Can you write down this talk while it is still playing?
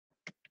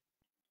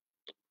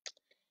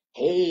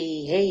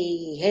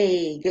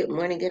Hey, good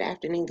morning, good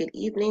afternoon, good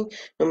evening.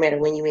 No matter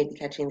when you may be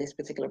catching this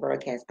particular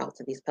broadcast, out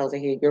to these pals are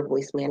here, your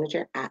voice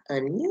manager. I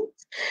unmute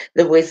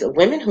the voice of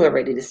women who are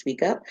ready to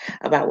speak up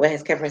about what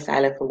has kept her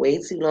silent for way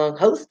too long.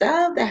 Host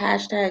of the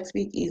hashtag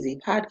Speak Easy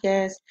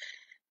podcast.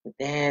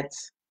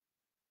 That's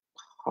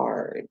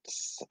hard.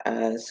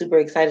 Super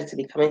excited to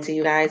be coming to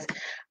you guys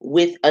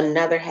with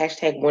another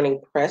hashtag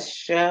morning press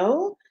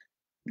show.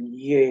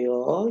 Yeah.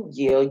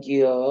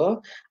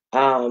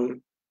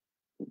 Um,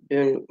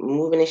 been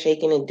moving and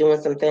shaking and doing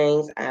some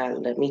things.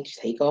 Let me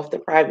take off the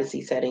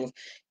privacy settings.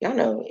 Y'all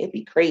know it'd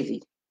be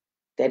crazy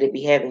that it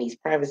be having these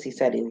privacy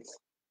settings.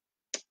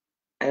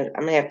 I'm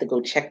gonna have to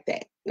go check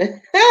that.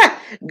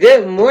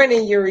 Good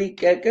morning,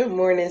 Eureka. Good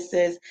morning,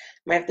 sis. I'm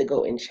gonna have to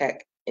go and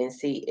check and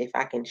see if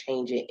I can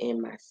change it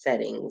in my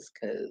settings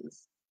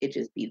because it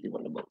just be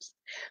one of the most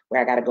where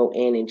I gotta go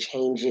in and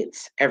change it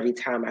every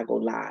time I go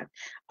live.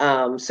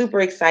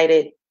 Super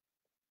excited.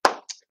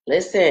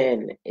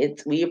 Listen,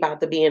 it's we about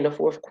to be in the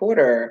fourth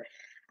quarter.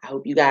 I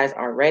hope you guys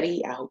are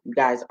ready. I hope you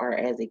guys are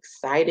as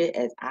excited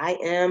as I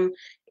am.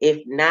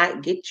 If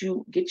not, get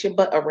your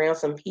butt around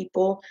some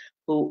people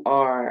who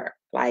are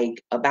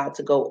like about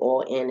to go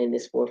all in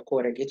this fourth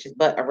quarter. Get your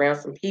butt around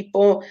some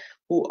people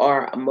who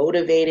are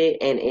motivated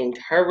and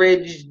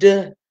encouraged.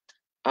 I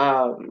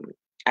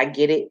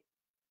get it.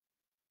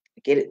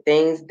 I get it.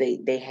 Things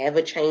they have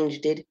a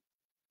changed it.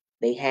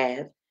 They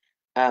have.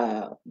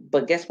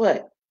 But guess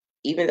what?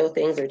 Even though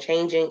things are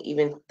changing,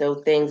 even though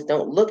things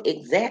don't look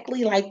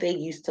exactly like they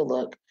used to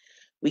look,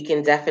 we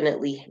can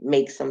definitely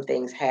make some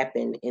things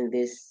happen in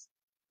this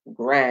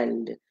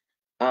grand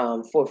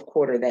fourth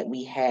quarter that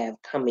we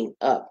have coming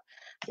up.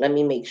 Let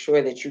me make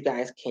sure that you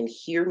guys can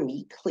hear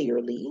me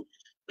clearly.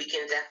 We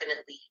can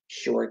definitely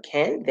sure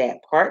can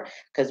that part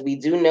because we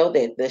do know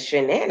that the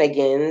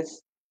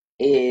shenanigans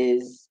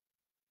is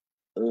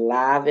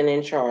live and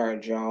in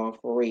charge, y'all,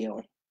 for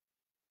real.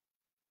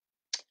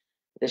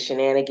 The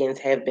shenanigans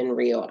have been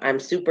real. I'm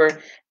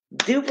super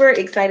duper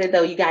excited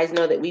though. You guys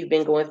know that we've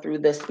been going through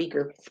the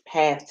Speaker's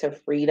Path to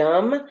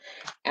Freedom.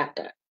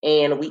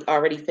 And we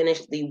already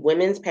finished the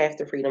Women's Path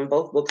to Freedom.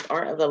 Both books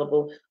are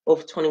available.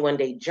 Both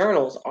 21-day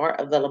journals are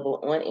available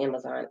on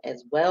Amazon,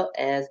 as well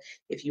as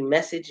if you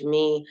message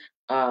me,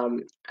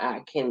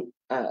 I can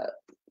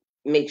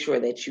make sure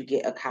that you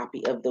get a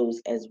copy of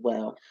those as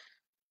well.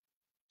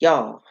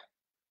 Y'all,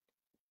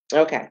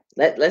 okay,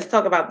 let's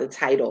talk about the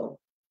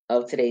title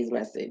of today's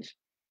message.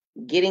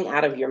 Getting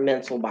out of your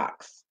mental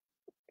box.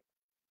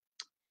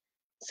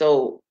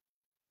 So,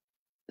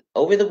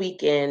 over the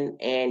weekend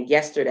and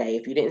yesterday,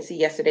 if you didn't see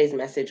yesterday's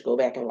message, go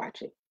back and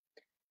watch it.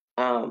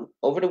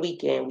 Over the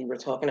weekend, we were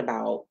talking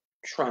about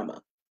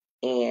trauma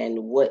and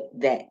what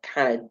that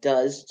kind of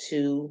does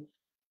to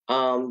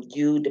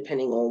you,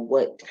 depending on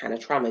what kind of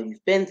trauma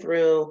you've been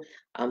through,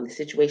 the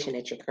situation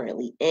that you're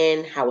currently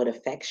in, how it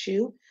affects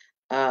you,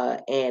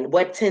 and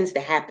what tends to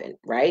happen,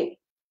 right?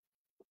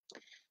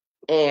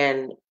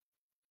 And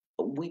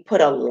we put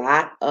a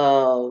lot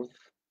of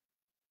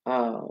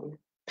um,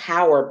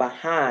 power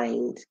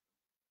behind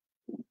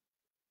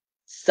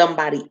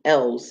somebody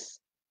else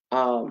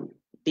um,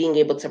 being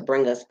able to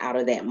bring us out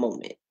of that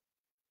moment.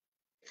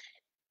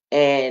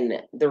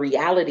 And the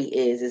reality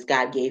is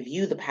God gave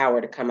you the power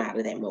to come out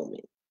of that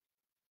moment.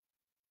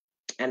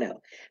 I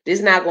know this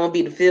is not going to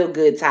be the feel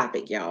good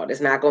topic, y'all.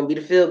 It's not going to be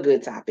the feel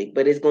good topic,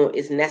 but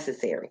it's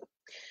necessary.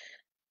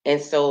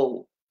 And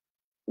so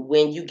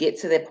when you get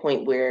to that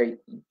point where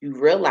you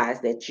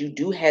realize that you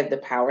do have the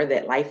power,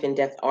 that life and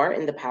death are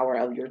in the power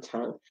of your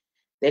tongue,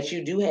 that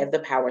you do have the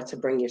power to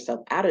bring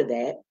yourself out of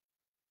that,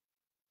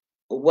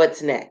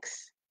 what's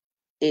next?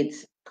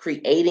 It's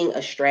creating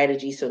a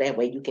strategy so that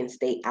way you can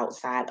stay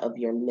outside of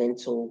your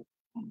mental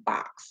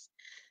box.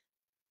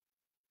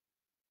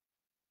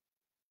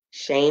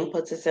 Shame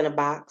puts us in a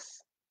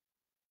box.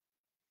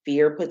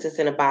 Fear puts us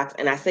in a box.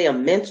 And I say a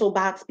mental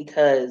box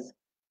because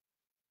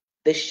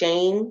the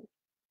shame,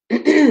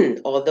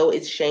 although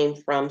it's shame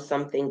from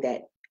something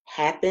that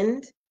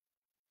happened,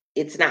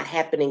 it's not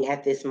happening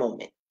at this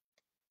moment.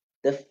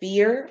 The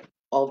fear,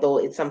 although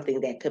it's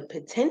something that could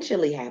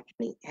potentially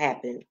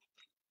happen,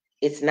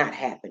 it's not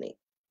happening.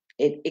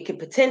 It could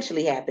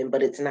potentially happen,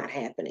 but it's not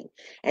happening.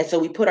 And so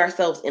we put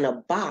ourselves in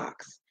a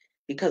box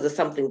because of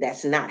something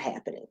that's not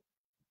happening.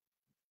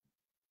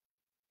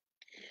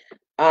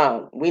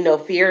 We know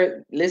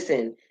fear,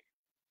 listen,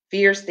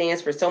 fear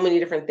stands for so many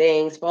different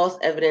things: false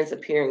evidence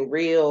appearing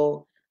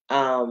real,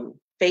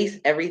 face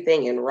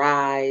everything and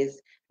rise.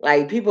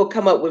 Like people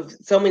come up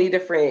with so many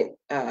different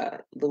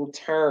little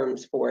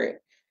terms for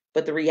it.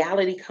 But the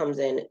reality comes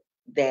in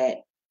that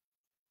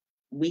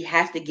we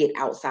have to get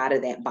outside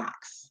of that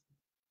box.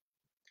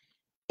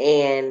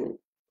 And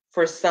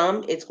for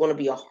some, it's going to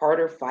be a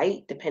harder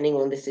fight depending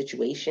on the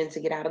situation to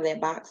get out of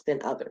that box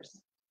than others.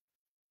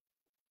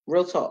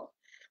 Real talk.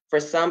 For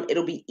some,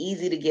 it'll be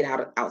easy to get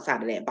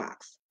outside of that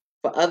box.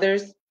 For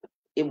others,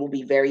 it will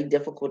be very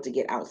difficult to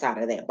get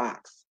outside of that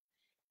box.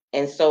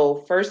 And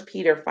so 1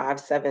 Peter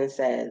 5:7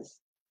 says,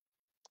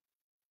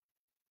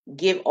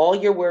 Give all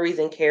your worries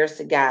and cares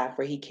to God,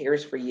 for he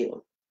cares for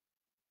you.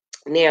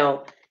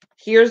 Now,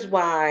 here's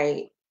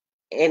why,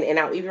 and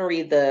I'll even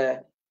read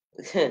the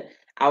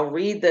I'll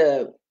read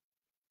the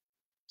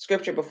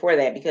scripture before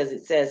that, because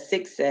it says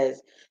 6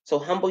 says, so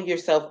humble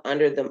yourself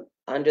under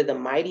the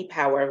mighty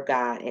power of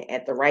God, and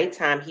at the right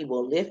time he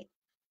will lift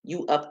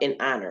you up in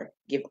honor.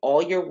 Give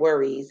all your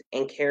worries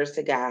and cares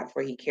to God,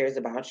 for he cares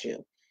about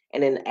you.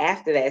 And then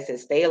after that it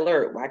says, stay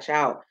alert, watch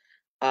out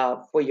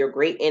for your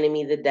great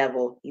enemy, the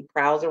devil. He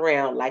prowls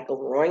around like a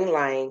roaring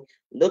lion,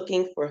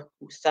 looking for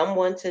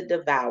someone to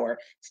devour.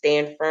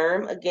 Stand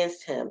firm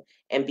against him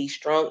and be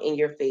strong in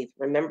your faith.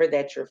 Remember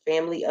that your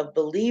family of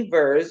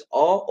believers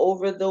all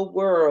over the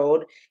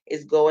world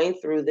is going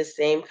through the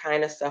same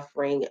kind of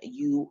suffering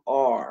you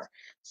are.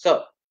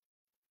 So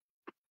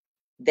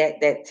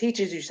that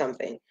teaches you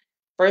something.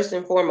 First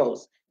and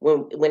foremost,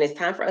 when it's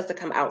time for us to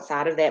come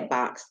outside of that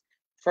box,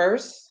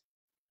 first,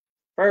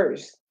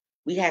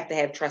 we have to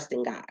have trust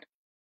in God.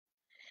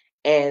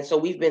 And so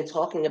we've been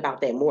talking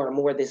about that more and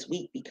more this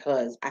week,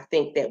 because I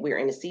think that we're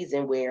in a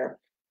season where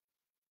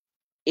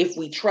if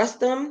we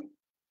trust them,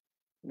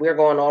 we're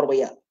going all the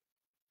way up.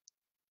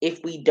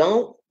 If we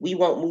don't, we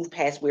won't move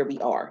past where we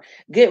are.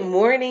 Good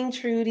morning,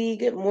 Trudy.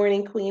 Good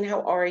morning, Queen.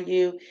 How are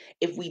you?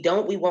 If we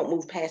don't, we won't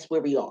move past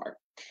where we are.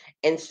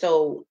 And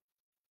so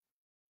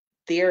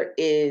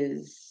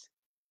there's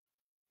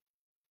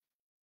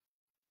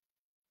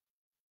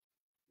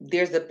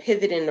a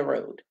pivot in the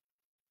road.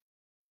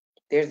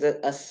 There's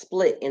a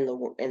split in the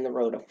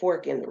road, a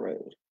fork in the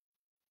road.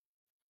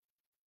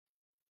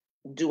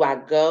 Do I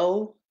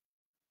go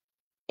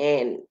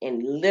and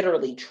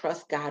literally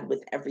trust God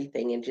with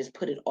everything and just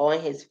put it all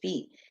in his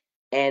feet,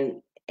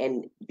 and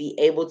be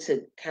able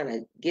to kind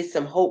of get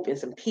some hope and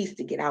some peace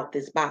to get out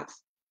this box?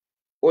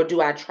 Or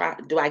do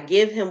I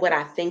give him what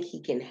I think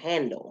he can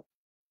handle,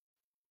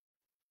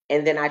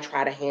 and then I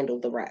try to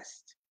handle the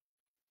rest?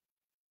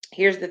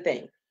 Here's the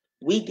thing.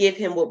 We give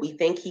him what we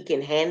think he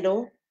can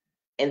handle,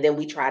 and then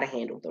we try to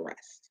handle the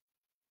rest.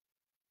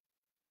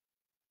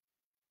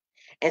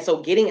 And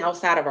so getting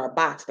outside of our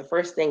box, the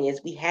first thing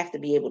is we have to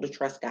be able to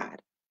trust God.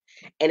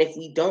 And if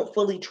we don't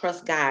fully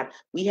trust God,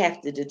 we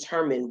have to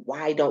determine,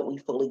 why don't we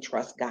fully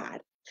trust God?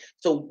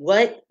 So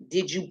what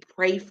did you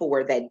pray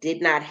for that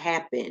did not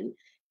happen,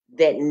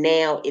 that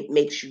now it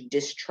makes you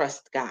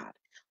distrust God?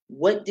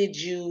 What did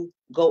you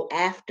go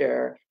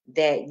after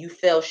that you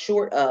fell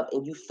short of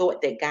and you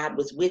thought that God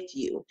was with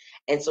you?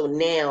 And so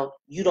now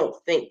you don't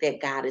think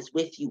that God is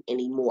with you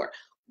anymore.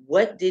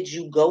 What did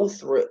you go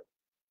through?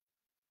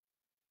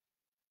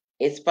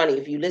 It's funny,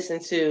 if you listen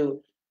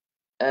to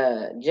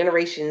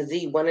Generation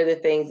Z, one of the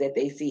things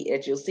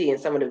that you'll see in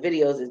some of the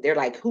videos is they're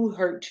like, who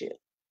hurt you?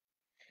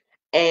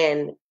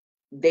 And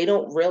they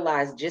don't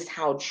realize just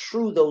how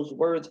true those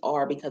words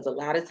are, because a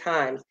lot of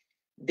times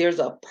there's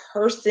a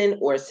person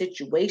or a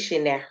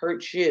situation that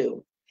hurts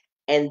you,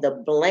 and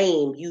the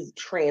blame, you've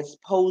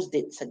transposed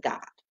it to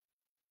God.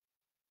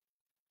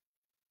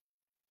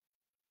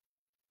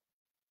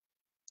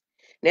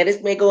 Now,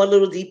 this may go a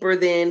little deeper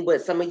than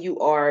what some of you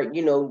are,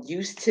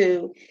 used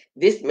to.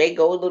 This may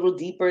go a little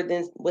deeper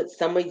than what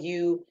some of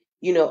you,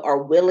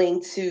 are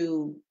willing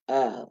to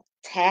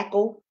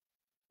tackle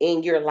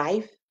in your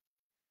life.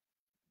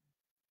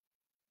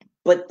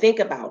 But think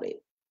about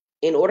it.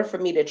 In order for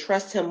me to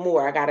trust him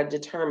more, I got to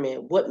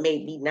determine what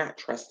made me not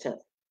trust him.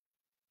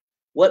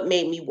 What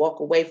made me walk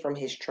away from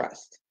his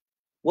trust?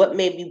 What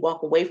made me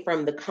walk away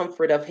from the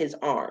comfort of his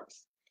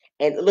arms?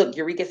 And look,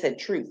 Eureka said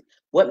truth.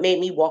 What made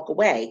me walk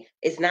away?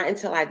 It's not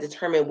until I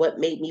determine what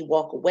made me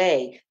walk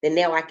away, then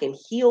now I can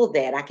heal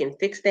that. I can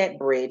fix that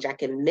bridge. I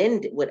can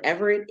mend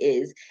whatever it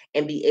is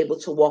and be able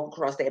to walk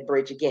across that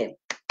bridge again.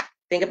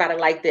 Think about it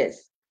like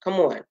this. Come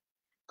on.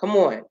 Come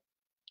on.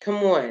 Come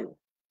on.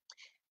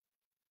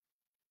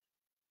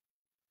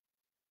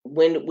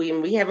 When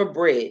we have a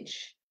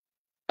bridge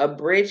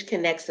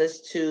connects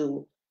us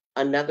to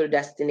another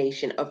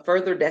destination, a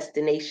further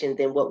destination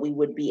than what we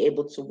would be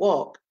able to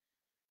walk.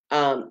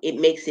 It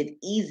makes it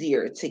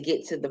easier to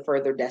get to the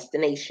further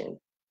destination.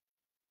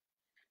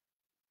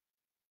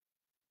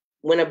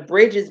 When a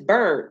bridge is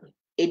burnt,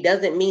 it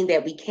doesn't mean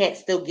that we can't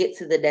still get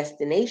to the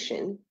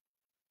destination,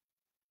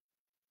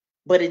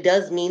 but it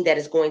does mean that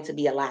it's going to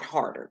be a lot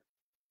harder.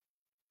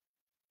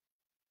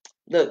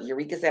 Look,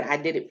 Eureka said, I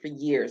did it for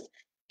years.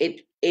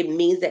 It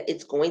means that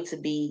it's going to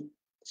be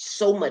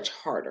so much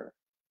harder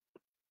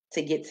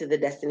to get to the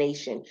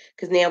destination,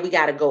 because now we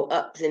got to go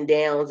ups and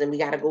downs, and we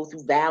got to go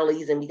through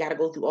valleys, and we got to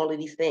go through all of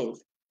these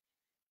things.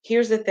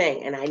 Here's the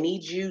thing, and I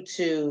need you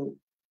to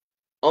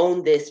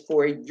own this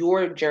for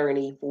your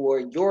journey, for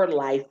your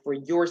life, for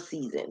your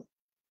season.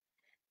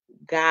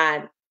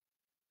 God,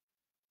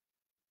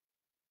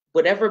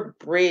 whatever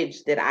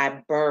bridge that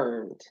I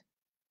burned,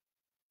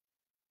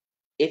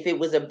 if it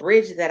was a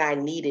bridge that I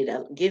needed,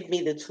 give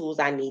me the tools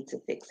I need to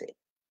fix it.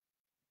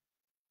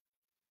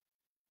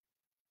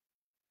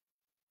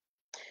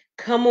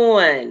 Come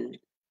on.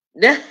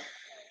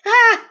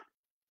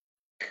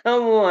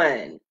 Come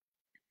on.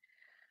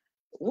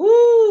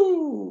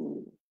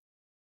 Woo.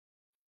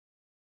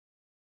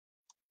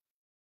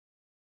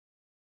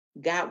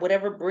 God,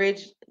 whatever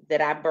bridge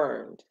that I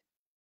burned,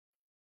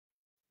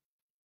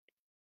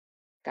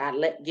 God,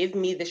 give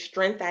me the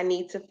strength I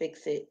need to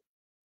fix it.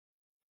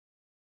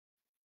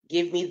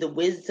 Give me the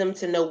wisdom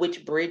to know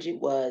which bridge it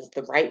was,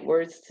 the right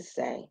words to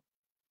say,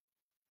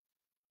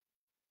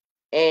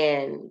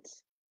 and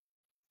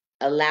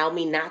allow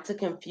me not to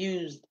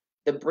confuse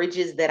the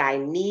bridges that I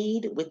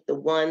need with the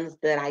ones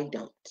that I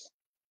don't.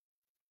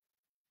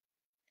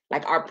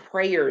 Like our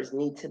prayers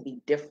need to be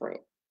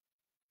different.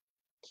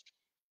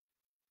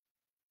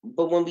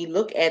 But when we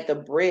look at the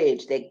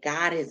bridge that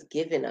God has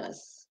given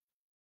us,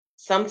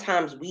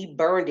 sometimes we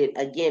burned it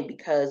again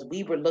because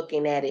we were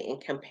looking at it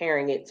and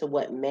comparing it to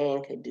what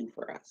man could do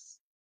for us.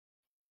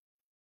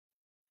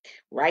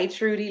 Right,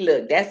 Trudy?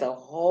 Look, that's a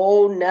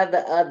whole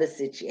nother other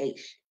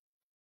situation.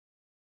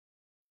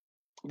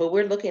 But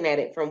we're looking at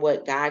it from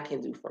what God can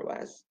do for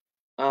us.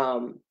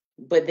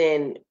 But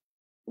then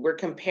we're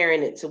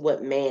comparing it to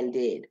what man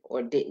did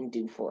or didn't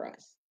do for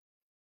us.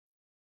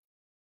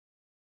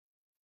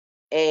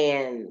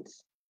 And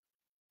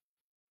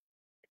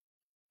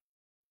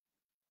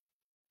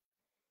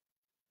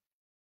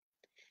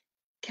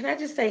can I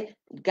just say,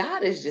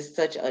 God is just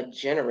such a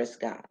generous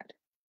God.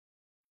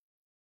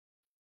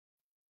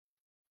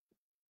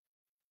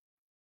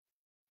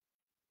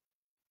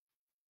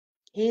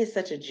 He is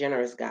such a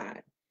generous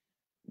God.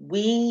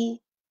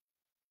 We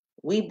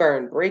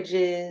burn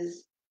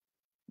bridges.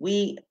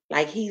 We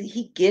like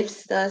he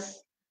gifts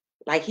us,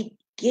 like he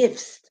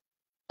gifts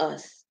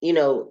us,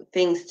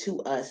 things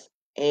to us,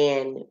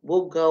 and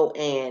we'll go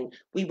and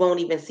we won't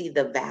even see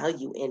the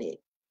value in it.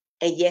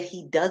 And yet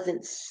he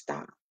doesn't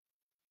stop.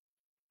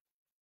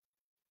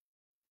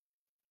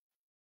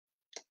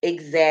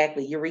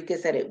 Exactly. Eureka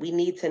said it. We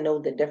need to know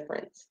the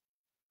difference.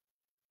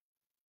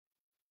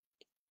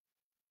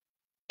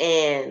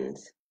 And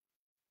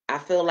I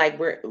feel like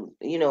we're,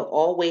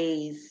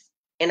 always,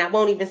 and I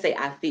won't even say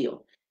I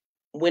feel,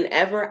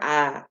 whenever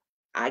I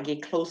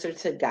get closer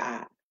to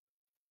God,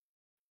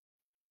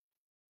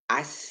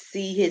 I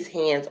see his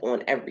hands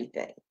on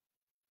everything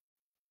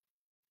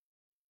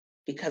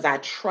because I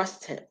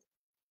trust him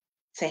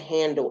to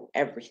handle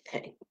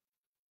everything.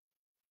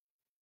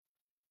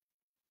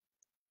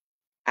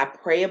 I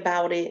pray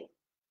about it.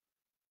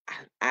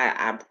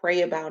 I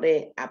pray about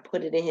it. I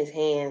put it in his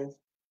hands,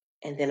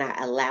 and then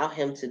I allow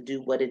him to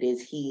do what it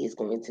is he is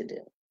going to do.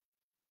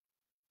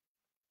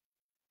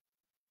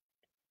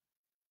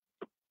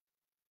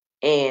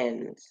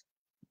 And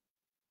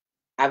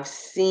I've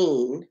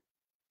seen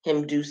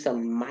him do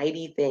some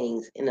mighty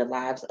things in the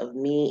lives of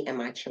me and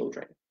my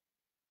children.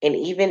 And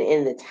even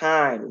in the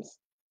times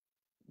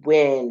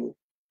when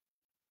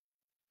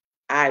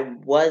I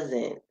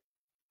wasn't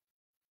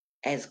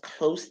as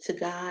close to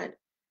God,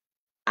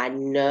 I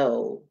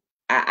know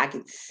I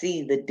could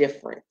see the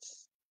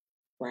difference,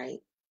 right?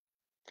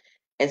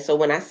 And so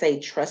when I say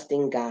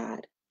trusting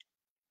God,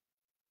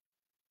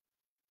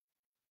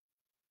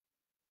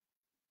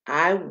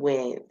 I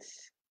went,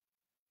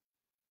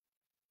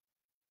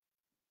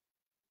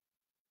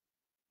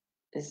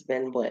 it's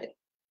been what,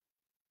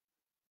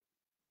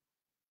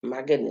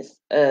 my goodness,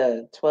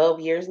 12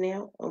 years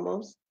now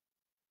almost.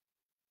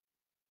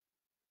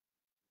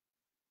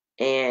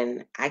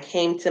 And I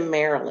came to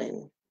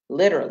Maryland,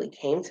 literally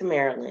came to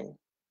Maryland.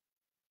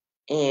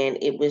 And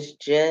it was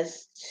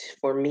just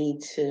for me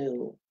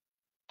to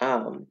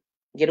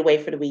get away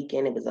for the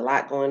weekend. It was a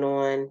lot going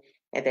on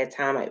at that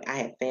time. I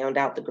had found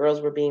out the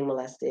girls were being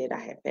molested. I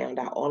had found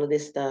out all of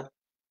this stuff.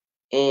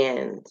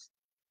 And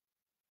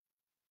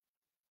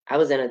I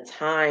was in a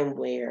time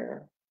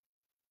where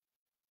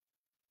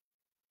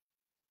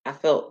I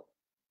felt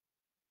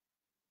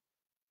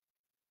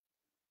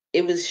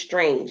it was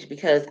strange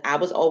because I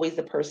was always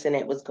the person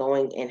that was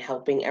going and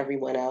helping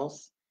everyone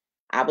else.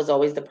 I was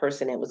always the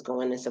person that was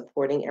going and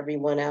supporting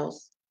everyone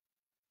else.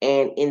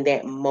 And in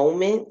that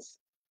moment,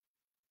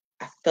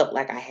 I felt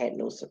like I had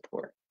no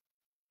support.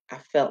 I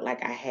felt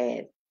like I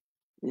had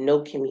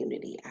no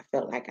community. I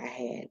felt like I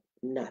had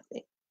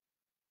nothing.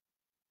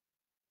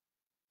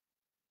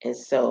 And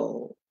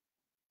so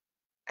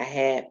I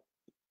had,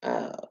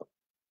 uh,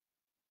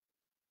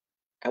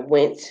 I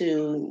went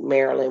to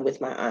Maryland with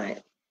my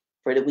aunt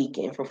for the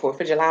weekend, for 4th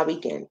of July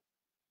weekend.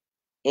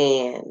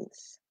 And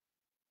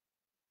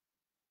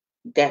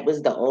that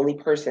was the only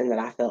person that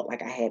I felt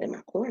like I had in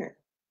my corner.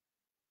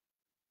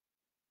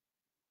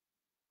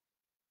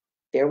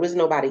 There was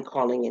nobody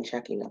calling and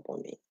checking up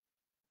on me.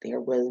 There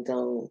was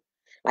no,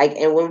 like,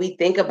 and when we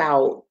think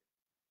about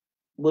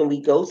when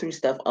we go through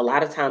stuff, a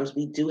lot of times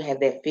we do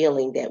have that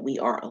feeling that we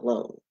are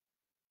alone,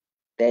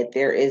 that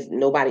there is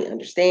nobody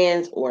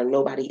understands or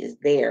nobody is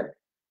there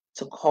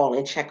to call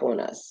and check on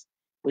us,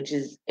 which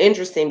is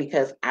interesting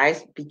because I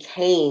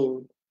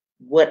became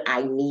what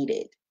I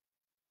needed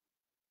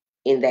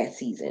in that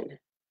season.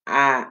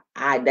 I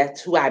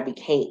that's who I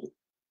became.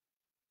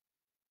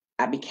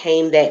 I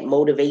became that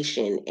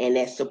motivation and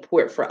that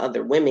support for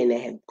other women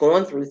that have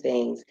gone through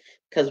things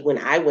because when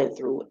I went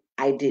through,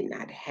 I did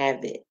not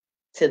have it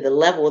to the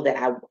level that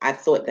I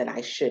thought that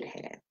I should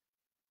have.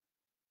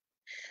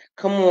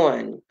 Come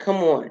on, come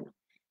on.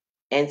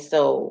 And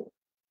so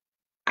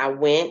I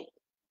went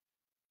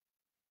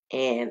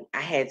and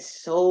I had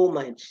so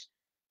much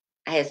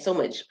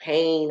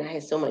pain, I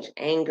had so much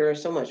anger,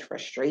 so much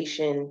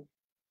frustration,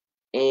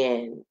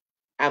 and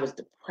I was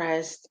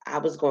depressed. I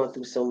was going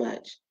through so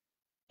much.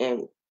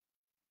 And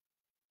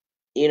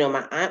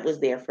my aunt was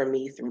there for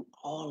me through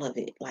all of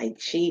it. Like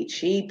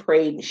she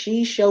prayed,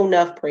 she sure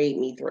enough prayed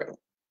me through.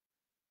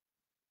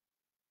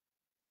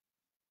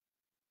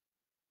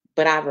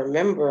 But I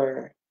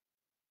remember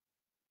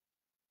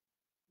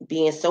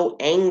being so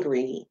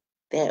angry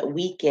that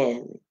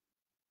weekend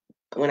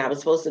when I was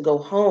supposed to go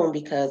home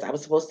because I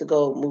was supposed to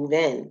go move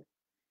in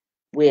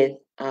with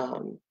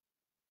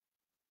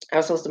I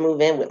was supposed to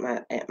move in with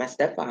my at my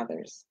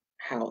stepfather's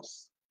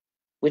house,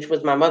 which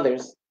was my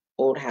mother's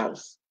old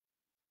house.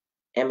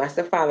 And my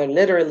stepfather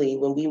literally,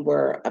 when we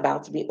were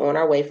about to be on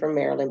our way from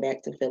Maryland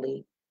back to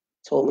Philly,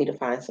 told me to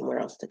find somewhere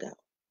else to go.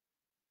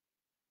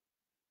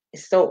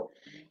 So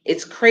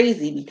it's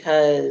crazy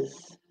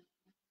because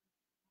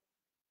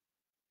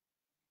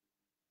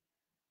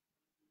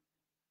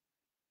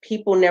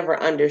people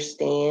never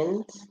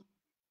understand.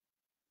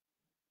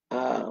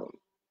 Um,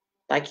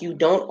 like you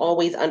don't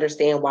always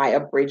understand why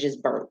a bridge is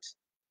burnt.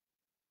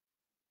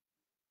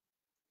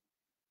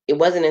 It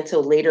wasn't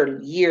until later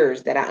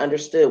years that I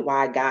understood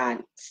why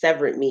God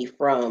severed me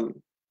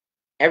from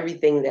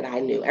everything that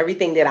I knew,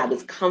 everything that I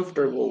was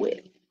comfortable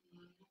with.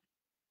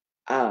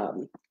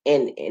 Um,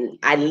 and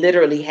I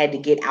literally had to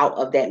get out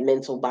of that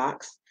mental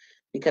box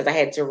because I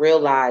had to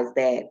realize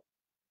that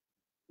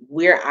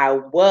where I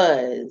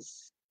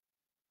was,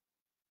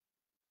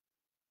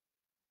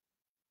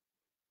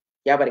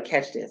 y'all better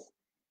catch this.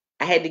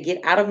 I had to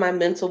get out of my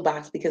mental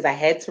box because I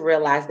had to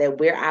realize that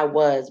where I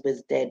was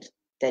dead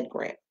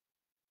ground.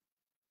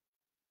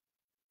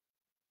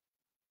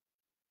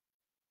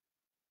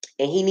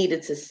 And he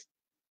needed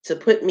to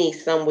put me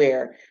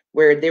somewhere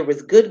where there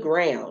was good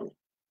ground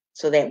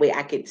so that way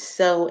I could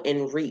sow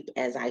and reap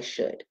as I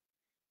should.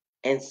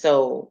 And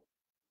so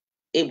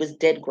it was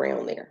dead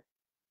ground there.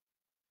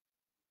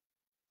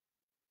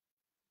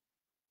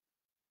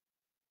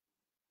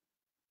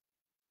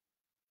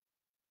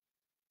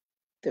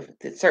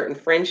 The certain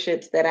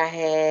friendships that I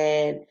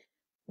had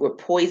were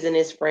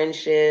poisonous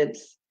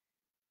friendships.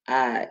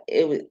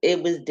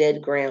 It was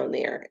dead ground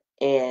there.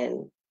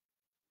 And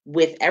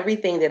with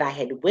everything that I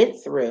had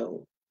went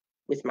through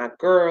with my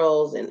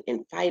girls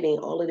and fighting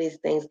all of these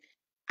things,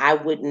 I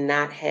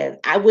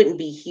wouldn't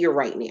be here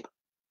right now.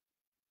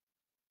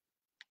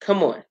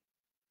 Come on.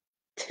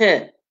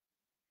 I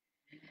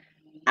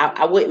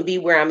wouldn't be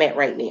where I'm at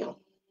right now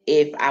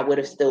if I would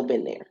have still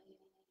been there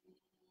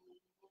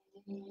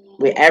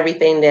with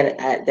everything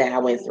that I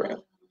went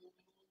through.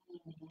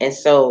 And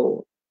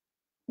so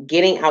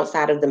getting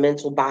outside of the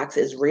mental box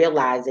is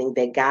realizing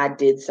that God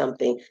did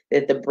something,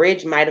 that the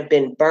bridge might have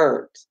been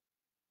burnt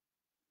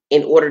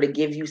in order to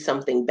give you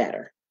something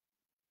better.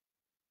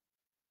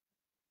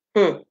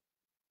 Hmm.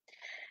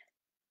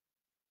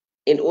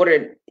 In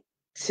order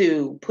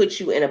to put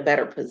you in a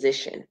better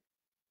position.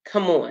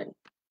 Come on.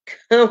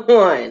 Come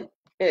on.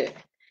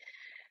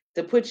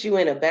 To put you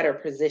in a better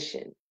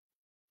position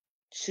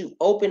to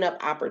open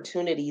up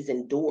opportunities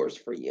and doors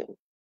for you.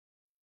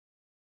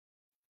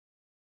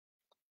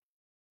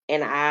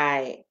 And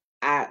I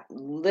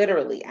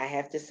literally I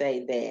have to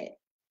say that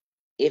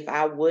if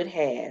I would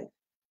have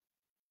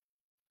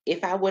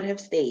if I would have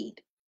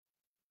stayed,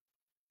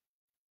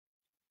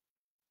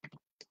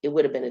 it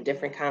would have been a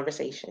different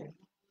conversation.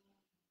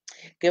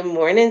 Good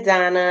morning,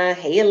 Donna.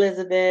 Hey,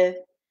 Elizabeth.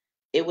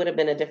 It would have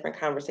been a different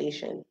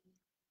conversation.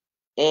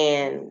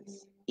 And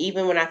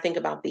even when I think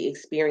about the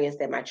experience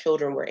that my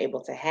children were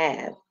able to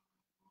have,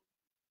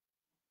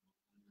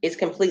 it's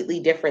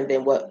completely different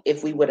than what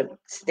if we would have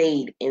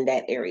stayed in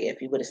that area, if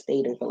we would have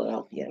stayed in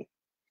Philadelphia.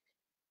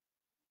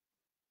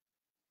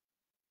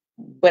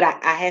 But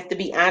I have to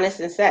be honest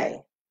and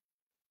say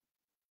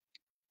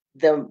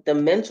the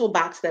mental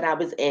box that I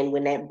was in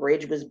when that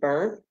bridge was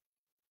burnt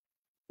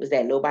was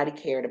that nobody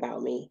cared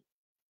about me.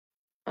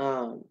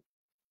 Um,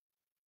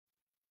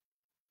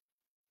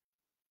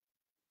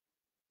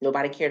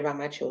 Nobody cared about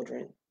my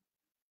children.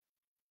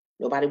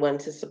 Nobody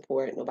wanted to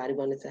support. Nobody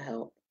wanted to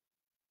help.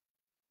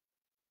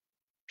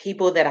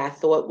 People that I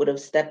thought would have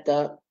stepped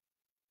up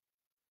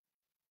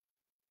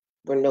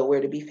were nowhere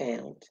to be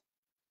found.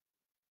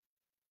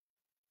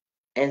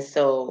 And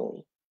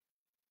so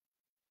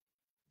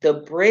the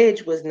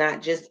bridge was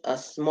not just a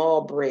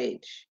small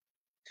bridge.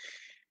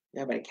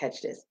 Everybody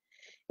catch this.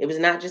 It was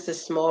not just a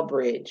small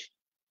bridge.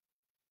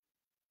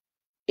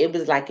 It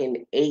was like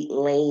an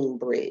 8-lane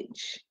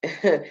bridge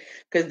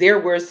because there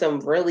were some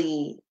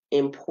really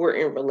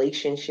important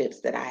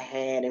relationships that I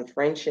had and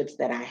friendships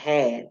that I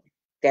had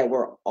that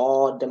were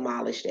all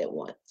demolished at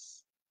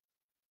once.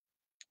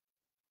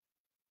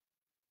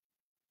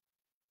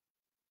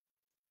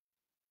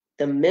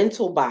 The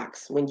mental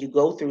box, when you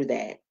go through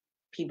that,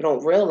 people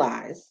don't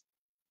realize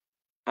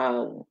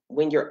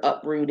when you're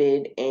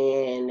uprooted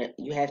and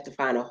you have to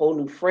find a whole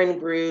new friend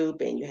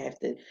group and you have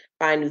to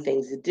find new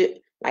things to do.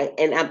 Like,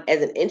 and I'm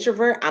as an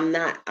introvert, I'm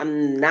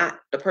not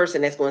the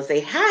person that's going to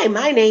say, "Hi,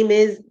 my name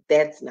is."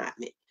 That's not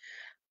me.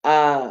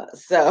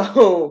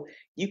 So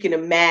you can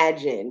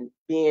imagine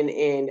being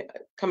in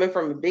coming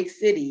from a big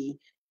city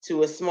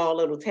to a small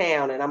little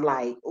town, and I'm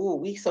like, "Oh,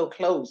 we so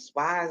close.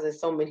 Why is there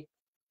so many?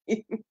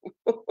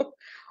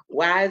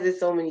 Why is there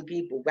so many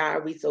people? Why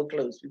are we so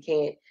close? We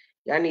can't.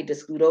 Y'all need to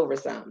scoot over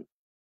some.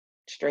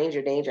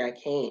 Stranger danger. I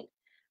can't."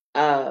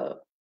 Uh,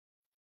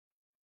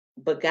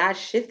 but God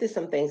shifted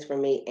some things for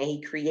me, and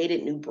He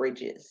created new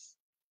bridges.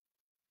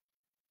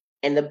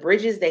 And the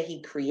bridges that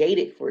He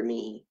created for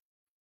me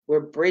were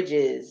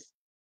bridges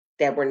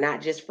that were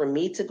not just for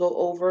me to go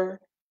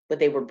over, but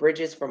they were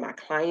bridges for my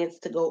clients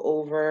to go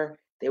over.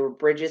 They were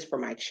bridges for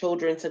my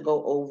children to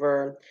go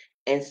over.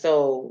 And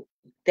so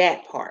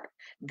that part.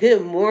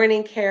 Good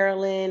morning,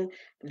 Carolyn.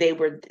 They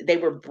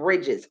were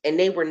bridges, and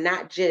they were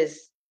not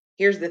just,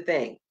 here's the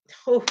thing.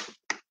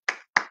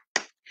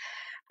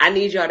 I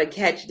need y'all to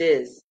catch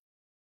this.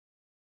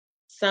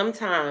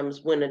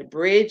 Sometimes when a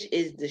bridge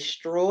is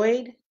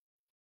destroyed,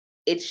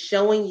 it's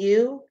showing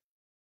you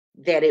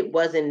that it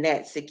wasn't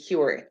that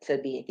secure to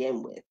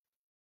begin with.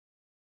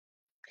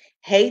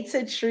 Hey,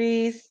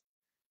 Tatrice,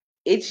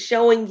 it's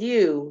showing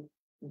you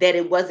that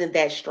it wasn't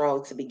that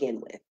strong to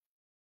begin with.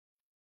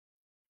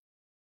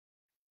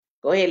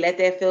 Go ahead, let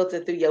that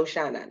filter through your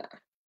shanana.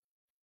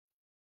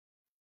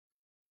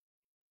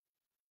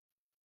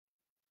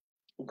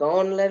 Go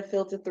on and let it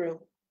filter through.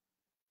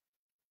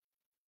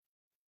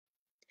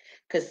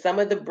 Because some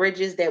of the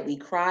bridges that we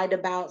cried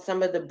about,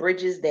 some of the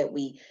bridges that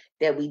we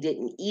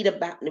didn't eat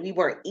about, we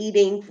weren't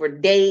eating for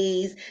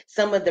days.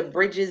 Some of the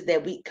bridges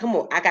that we come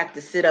on, I got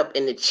to sit up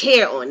in the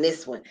chair on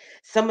this one.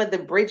 Some of the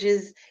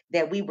bridges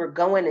that we were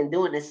going and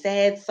doing the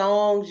sad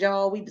songs,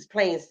 y'all. We was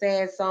playing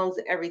sad songs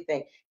and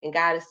everything. And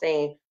God is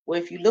saying, well,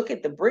 if you look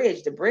at the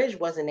bridge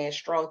wasn't that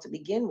strong to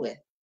begin with.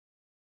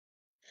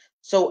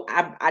 So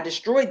I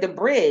destroyed the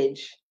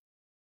bridge.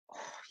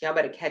 Y'all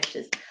better catch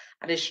this.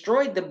 I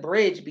destroyed the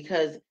bridge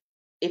because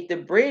if the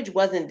bridge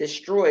wasn't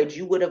destroyed,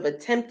 you would have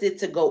attempted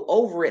to go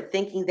over it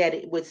thinking that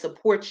it would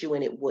support you,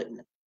 and it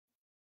wouldn't.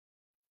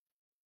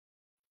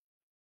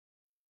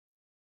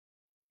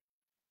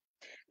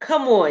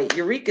 Come on,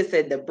 Eureka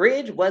said the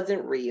bridge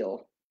wasn't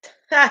real.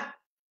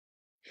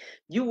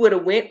 You would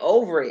have went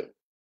over it,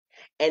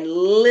 and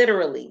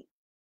literally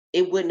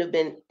it wouldn't have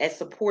been as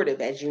supportive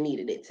as you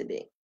needed it to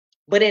be.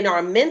 But in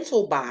our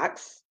mental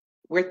box,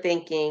 we're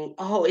thinking,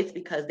 oh, it's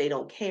because they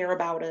don't care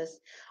about us.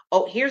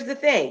 Oh, here's the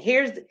thing.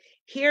 Here's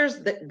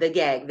the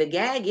gag. The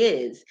gag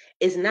is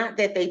not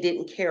that they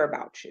didn't care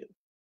about you,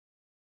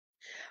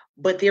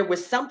 but there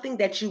was something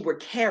that you were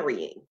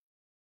carrying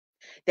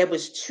that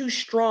was too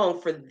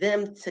strong for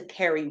them to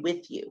carry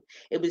with you.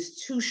 It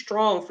was too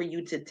strong for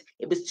you to,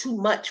 it was too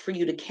much for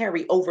you to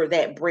carry over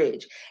that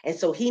bridge. And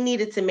so he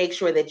needed to make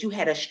sure that you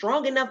had a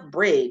strong enough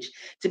bridge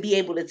to be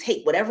able to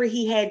take whatever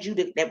he had you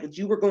to, that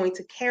you were going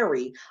to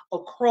carry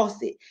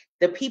across it.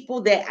 The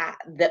people that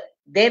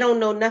they don't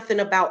know nothing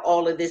about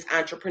all of this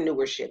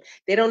entrepreneurship.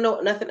 They don't know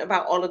nothing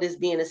about all of this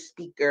being a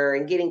speaker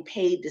and getting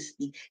paid to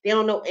speak. They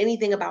don't know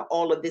anything about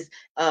all of this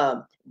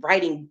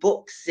writing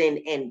books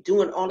and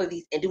doing all of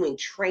these and doing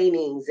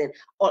trainings and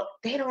all,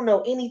 they don't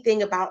know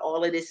anything about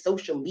all of this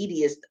social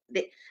media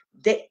stuff.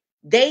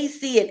 They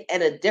see it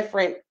at a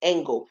different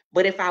angle.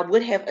 But if I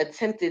would have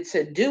attempted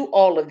to do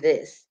all of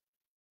this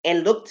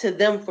and look to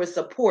them for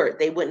support,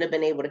 they wouldn't have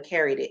been able to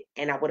carry it,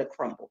 and I would have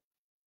crumbled.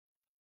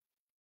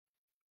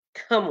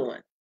 Come on.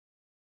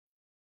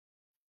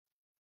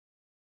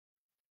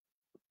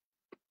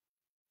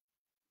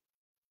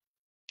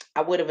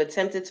 I would have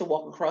attempted to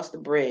walk across the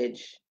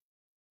bridge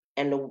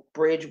and the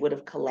bridge would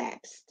have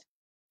collapsed.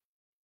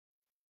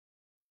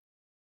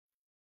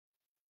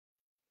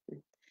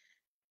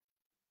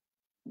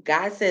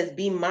 God says,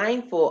 be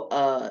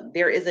mindful.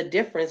 There is a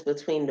difference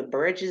between the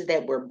bridges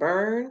that were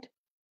burned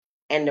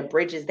and the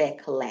bridges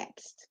that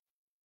collapsed.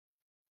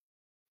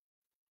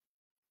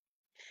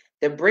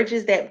 The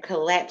bridges that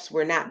collapsed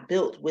were not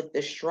built with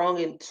the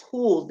strong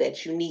tools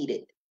that you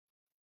needed.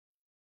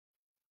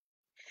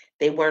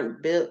 They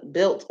weren't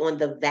built on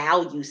the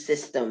value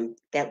system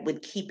that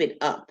would keep it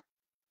up.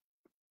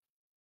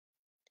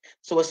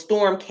 So a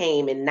storm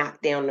came and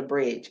knocked down the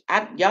bridge.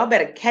 Y'all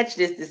better catch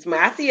this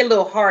morning. I see a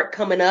little heart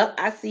coming up.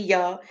 I see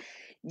y'all.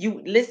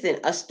 You listen,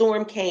 a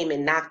storm came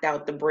and knocked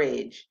out the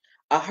bridge.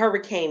 A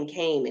hurricane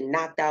came and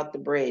knocked out the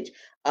bridge.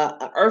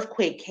 An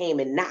earthquake came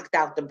and knocked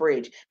out the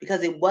bridge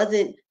because it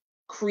wasn't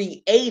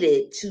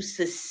created to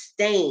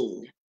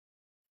sustain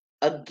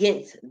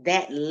against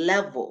that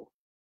level.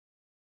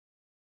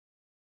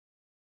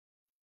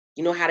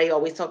 You know how they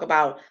always talk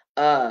about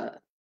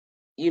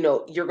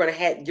you're going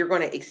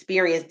to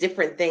experience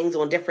different things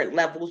on different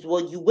levels.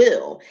 Well, you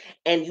will,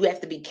 and you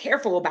have to be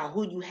careful about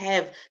who you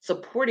have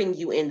supporting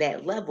you in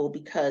that level,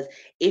 because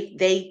if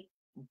they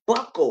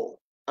buckle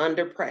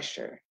under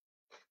pressure,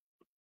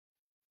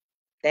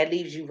 that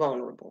leaves you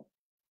vulnerable.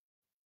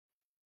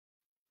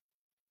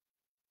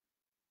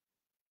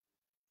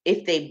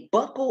 If they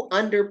buckle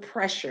under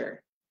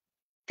pressure,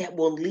 that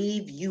will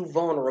leave you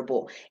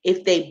vulnerable.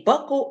 If they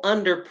buckle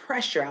under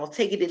pressure, I'll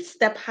take it a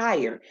step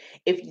higher.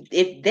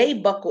 If they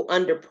buckle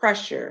under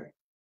pressure,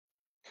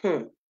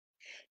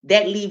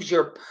 that leaves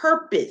your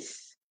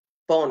purpose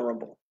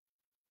vulnerable.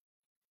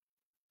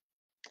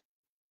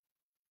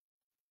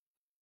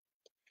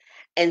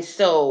 And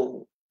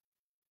so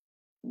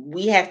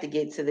we have to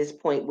get to this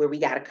point where we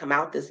got to come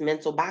out this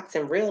mental box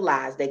and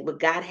realize that what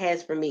God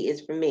has for me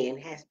is for me, and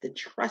has to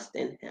trust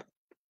in him.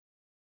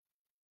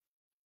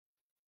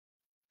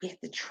 We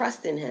have to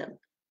trust in him.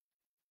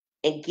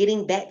 And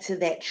getting back to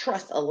that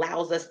trust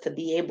allows us to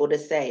be able to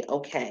say,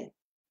 okay,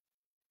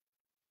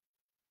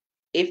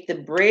 if the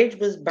bridge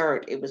was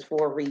burnt, it was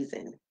for a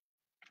reason.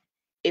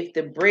 If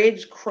the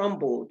bridge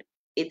crumbled,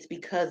 it's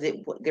because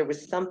there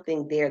was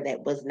something there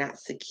that was not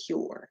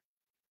secure.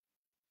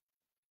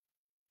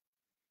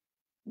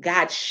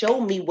 God,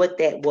 show me what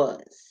that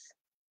was,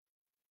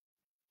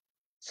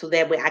 so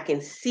that way I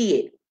can see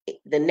it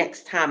the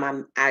next time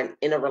I'm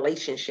in a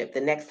relationship,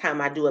 the next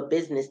time I do a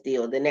business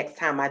deal, the next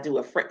time I do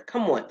a friend.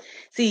 Come on.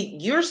 See,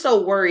 you're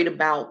so worried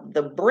about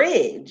the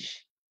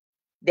bridge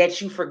that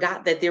you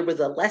forgot that there was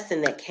a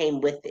lesson that came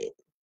with it.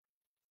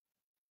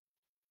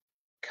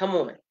 Come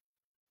on.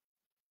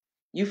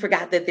 You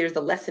forgot that there's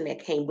a lesson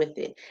that came with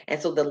it.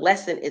 And so the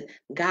lesson is,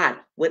 God,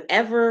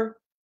 whatever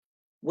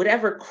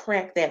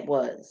crack that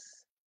was,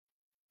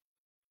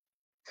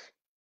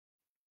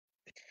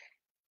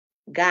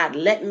 God,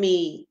 let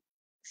me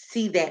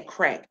see that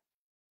crack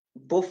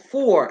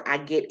before I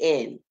get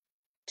in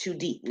too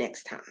deep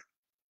next time.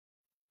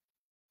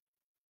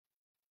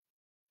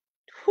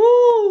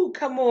 Whoo,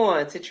 come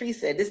on.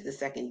 Tatrice said, this is the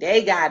second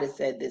day God has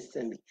said this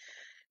to me.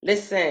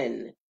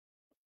 Listen.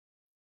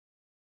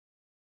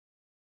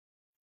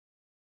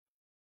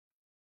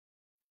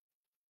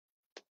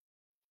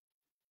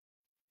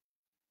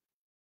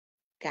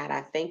 God,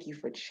 I thank you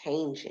for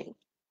changing.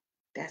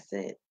 That's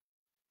it.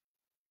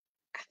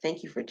 I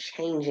thank you for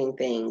changing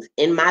things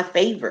in my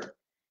favor.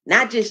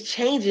 Not just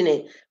changing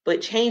it,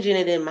 but changing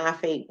it in my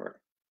favor.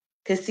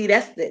 Because see,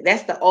 that's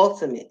the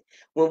ultimate.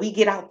 When we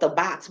get out the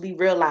box, we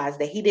realize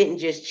that he didn't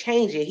just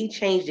change it, he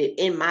changed it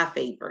in my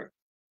favor.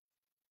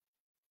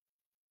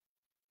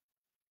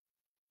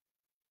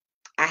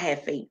 I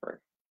have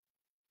favor,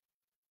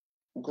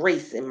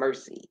 grace, and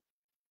mercy.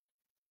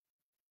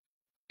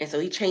 And so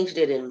he changed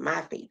it in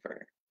my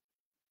favor.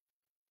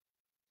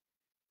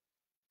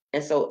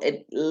 And so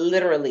it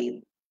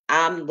literally,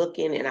 I'm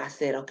looking and I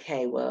said,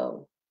 okay,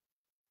 well,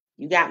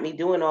 you got me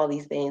doing all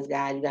these things,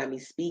 God. You got me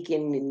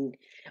speaking and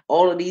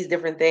all of these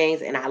different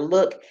things. And I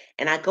look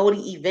and I go to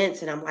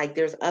events and I'm like,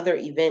 there's other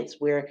events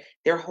where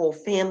their whole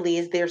family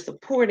is there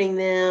supporting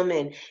them.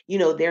 And,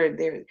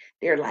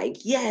 they're like,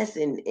 yes.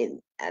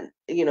 And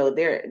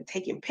they're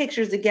taking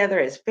pictures together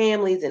as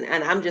families. And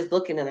I'm just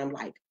looking and I'm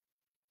like,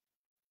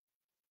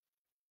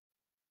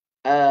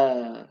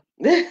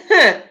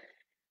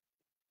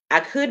 I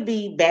could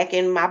be back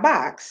in my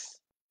box,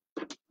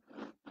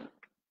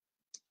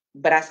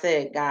 but I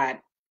said, God,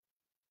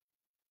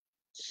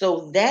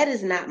 so that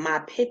is not my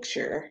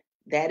picture.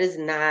 That is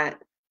not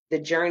the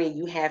journey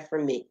you have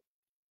for me.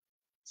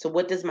 So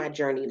what does my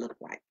journey look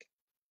like?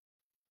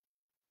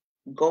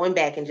 Going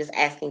back and just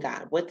asking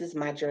God, what does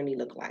my journey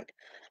look like?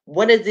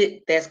 What is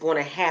it that's going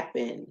to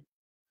happen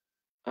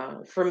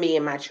for me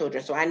and my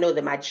children? So I know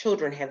that my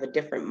children have a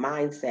different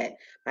mindset.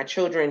 My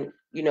children,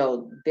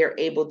 they're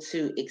able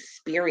to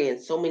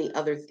experience so many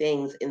other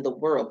things in the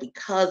world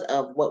because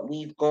of what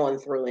we've gone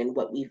through and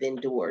what we've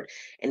endured,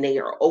 and they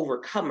are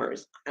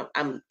overcomers.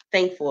 I'm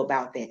thankful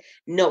about that.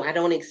 No, I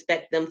don't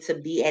expect them to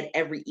be at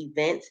every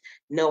event.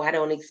 No, I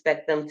don't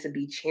expect them to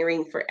be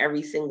cheering for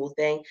every single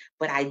thing,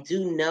 but I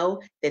do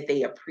know that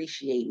they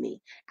appreciate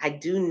me. I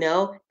do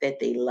know that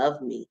they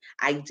love me.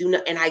 I do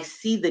know, and I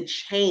see the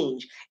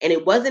change. And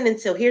it wasn't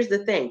until, here's the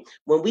thing,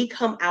 when we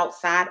come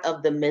outside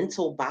of the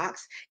mental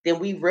box, then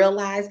we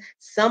realize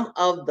some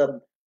of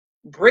the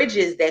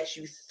bridges that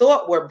you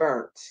thought were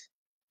burnt,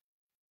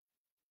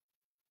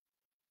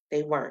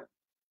 they weren't.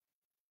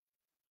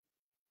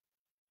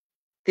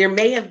 There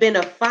may have been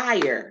a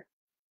fire,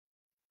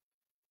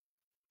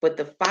 but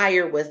the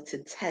fire was to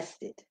test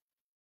it,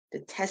 to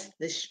test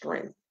the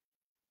strength.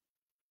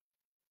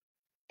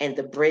 And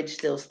the bridge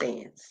still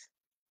stands.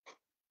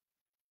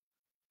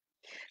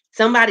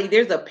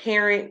 There's a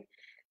parent,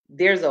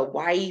 there's a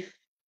wife,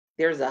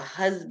 there's a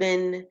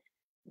husband,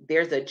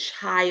 there's a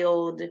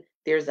child,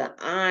 there's an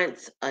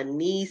aunt, a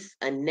niece,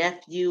 a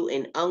nephew,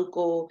 an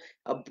uncle,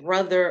 a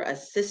brother, a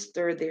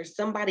sister. There's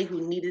somebody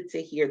who needed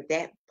to hear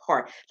that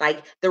part.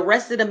 Like the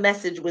rest of the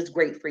message was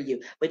great for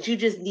you, but you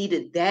just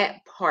needed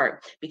that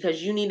part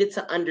because you needed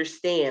to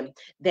understand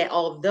that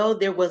although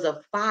there was a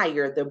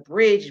fire, the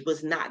bridge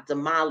was not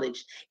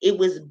demolished. It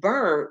was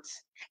burnt,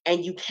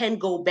 And you can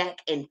go back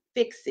and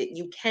fix it.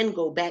 You can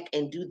go back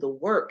and do the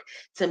work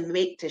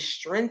to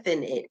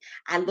strengthen it.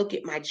 I look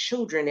at my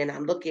children and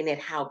I'm looking at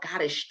how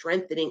God is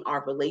strengthening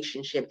our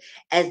relationship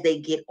as they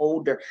get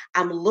older.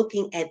 I'm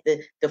looking at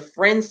the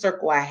friend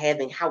circle I have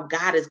and how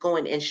God is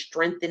going and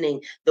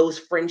strengthening those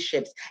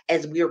friendships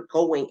as we're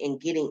going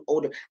and getting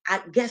older.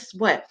 I guess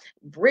what?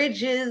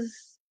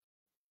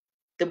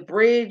 The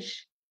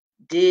bridge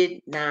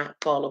did not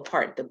fall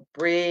apart. The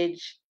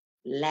bridge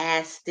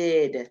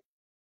lasted.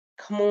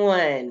 Come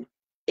on.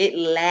 It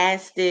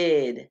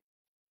lasted.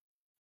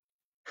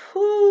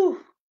 Whew.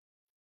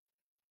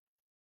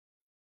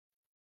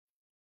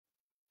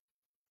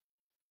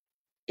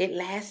 It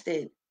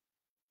lasted.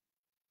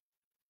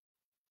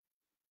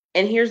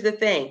 And here's the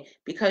thing,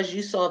 because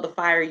you saw the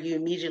fire, you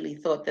immediately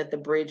thought that the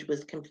bridge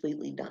was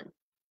completely done.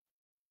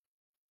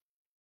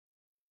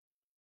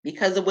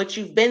 Because of what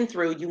you've been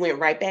through, you went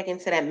right back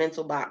into that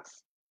mental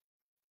box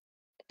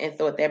and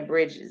thought that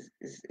bridge is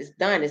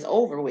done, it's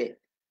over with.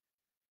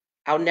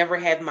 I'll never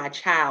have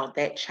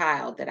that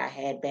child that I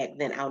had back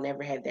then, I'll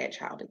never have that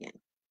child again.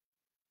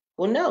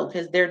 Well, no,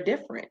 because they're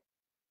different.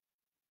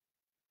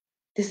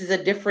 This is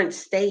a different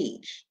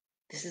stage.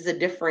 This is a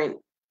different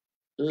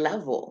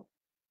level.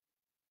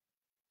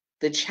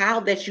 The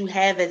child that you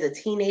have as a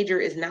teenager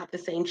is not the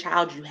same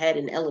child you had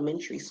in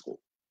elementary school.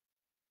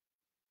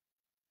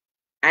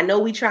 I know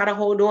we try to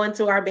hold on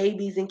to our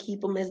babies and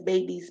keep them as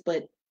babies,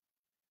 but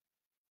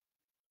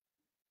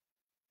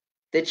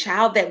the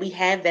child that we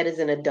have that is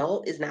an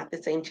adult is not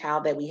the same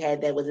child that we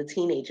had that was a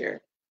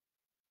teenager.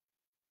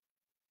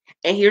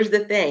 And here's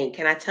the thing,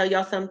 can I tell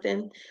y'all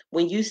something?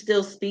 When you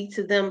still speak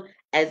to them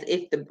as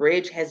if the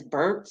bridge has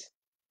burnt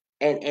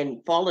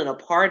and fallen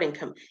apart and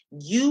come,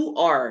 you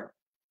are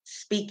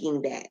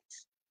speaking that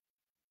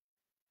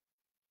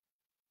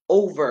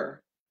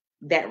over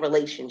that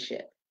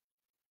relationship.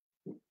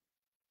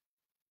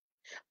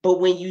 But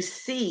when you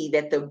see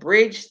that the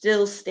bridge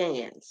still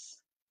stands,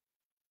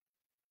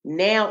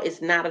 now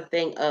it's not a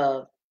thing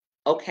of,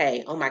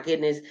 okay, oh my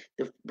goodness,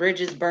 the bridge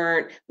is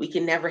burnt. We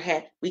can never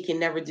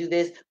do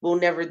this. We'll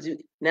never do.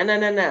 No, no,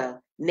 no, no.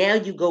 Now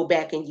you go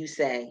back and you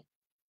say,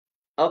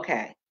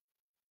 okay,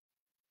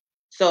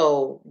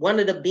 so one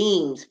of the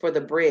beams for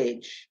the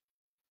bridge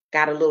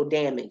got a little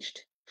damaged.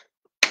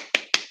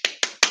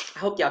 I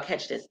hope y'all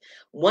catch this.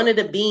 One of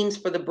the beams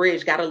for the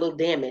bridge got a little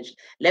damaged.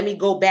 Let me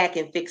go back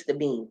and fix the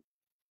beam.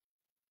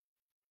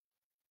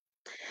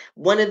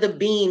 One of the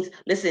beams,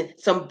 listen,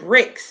 some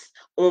bricks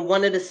on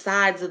one of the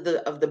sides of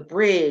the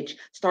bridge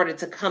started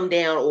to come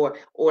down,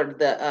 or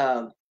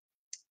the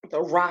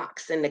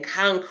rocks and the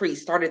concrete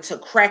started to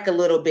crack a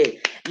little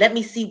bit. Let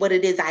me see what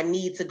it is I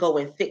need to go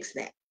and fix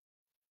that.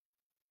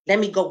 Let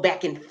me go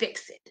back and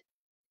fix it.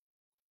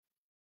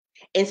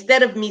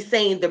 Instead of me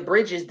saying the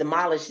bridge is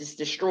demolished, it's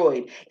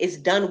destroyed, it's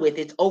done with,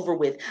 it's over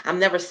with, I'm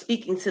never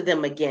speaking to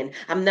them again,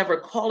 I'm never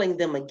calling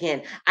them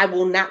again, I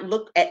will not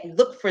look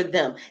for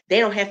them. They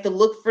don't have to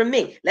look for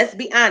me. Let's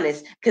be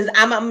honest, because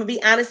I'm gonna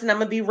be honest and I'm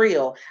gonna be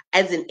real.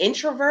 As an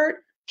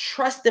introvert,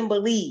 trust and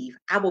believe,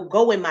 I will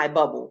go in my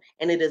bubble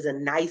and it is a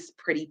nice,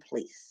 pretty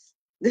place.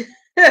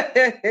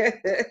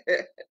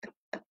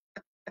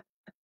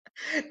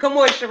 Come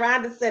on,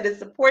 Sharonda said it,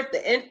 support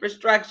the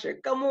infrastructure.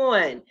 Come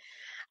on.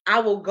 I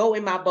will go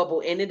in my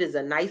bubble and it is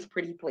a nice,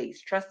 pretty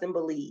place. Trust and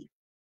believe.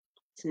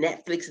 It's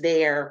Netflix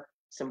there,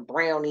 some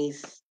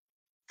brownies,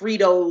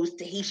 Fritos,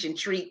 Tahitian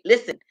treat.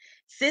 Listen,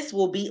 sis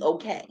will be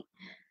okay.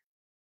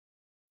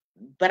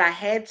 But I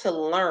had to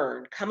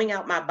learn coming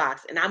out my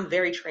box, and I'm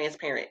very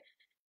transparent.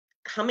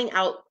 Coming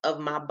out of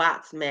my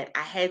box meant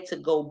I had to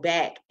go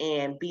back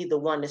and be the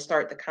one to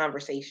start the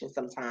conversation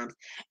sometimes.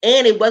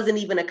 And it wasn't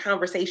even a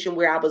conversation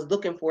where I was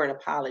looking for an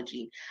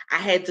apology. I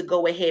had to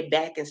go ahead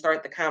back and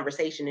start the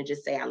conversation and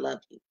just say, I love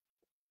you.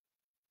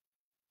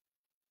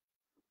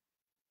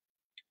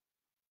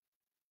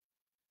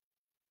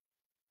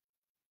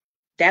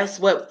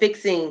 That's what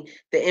fixing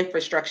the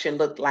infrastructure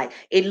looked like.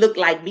 It looked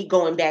like me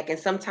going back, and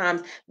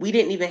sometimes we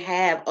didn't even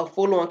have a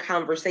full on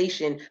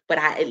conversation, but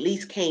I at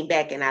least came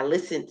back and I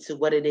listened to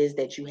what it is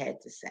that you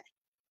had to say.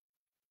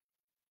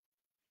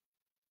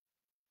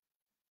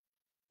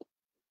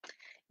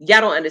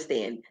 Y'all don't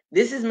understand.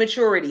 This is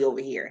maturity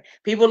over here.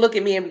 People look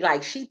at me and be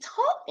like, she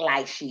talk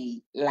like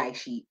she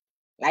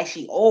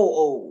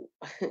old.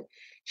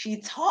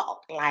 She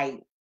talk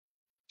like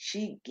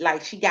she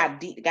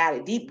got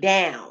it deep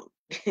down.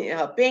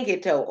 Her pinky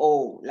toe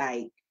old.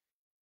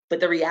 But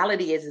the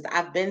reality is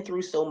I've been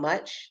through so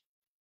much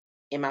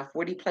in my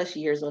 40 plus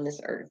years on this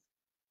earth.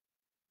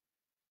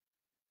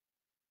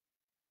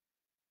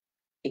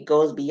 It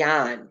goes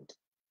beyond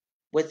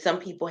what some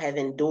people have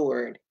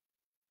endured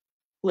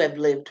who have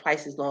lived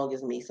twice as long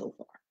as me so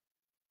far.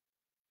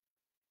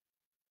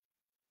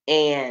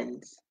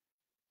 And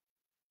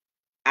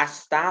I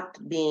stopped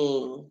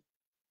being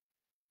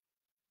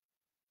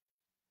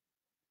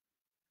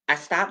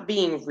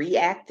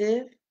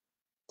reactive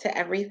to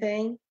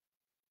everything,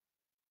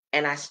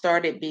 and I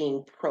started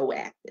being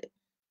proactive.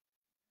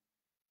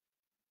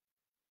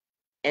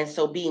 And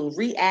so being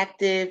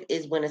reactive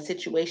is when a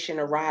situation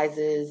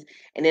arises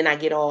and then I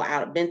get all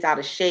bent out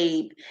of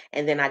shape,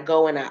 and then I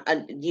go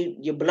and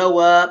you blow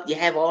up, you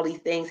have all these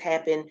things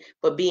happen.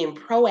 But being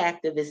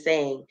proactive is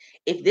saying,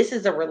 if this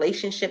is a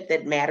relationship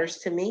that matters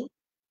to me,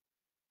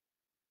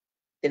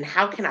 then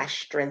how can I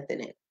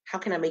strengthen it? How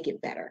can I make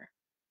it better?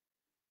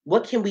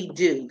 What can we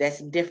do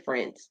that's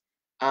different?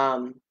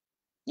 Um,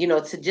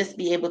 to just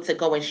be able to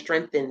go and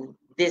strengthen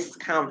this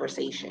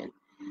conversation.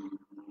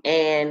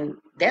 And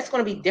that's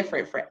going to be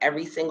different for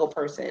every single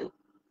person.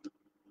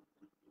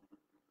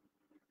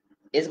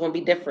 It's going to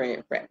be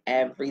different for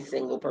every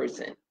single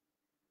person.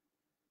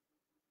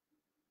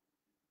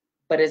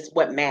 But it's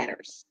what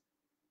matters.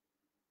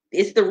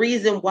 It's the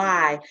reason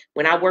why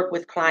when I work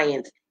with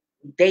clients,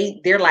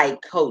 they're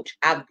like, Coach,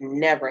 I've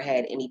never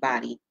had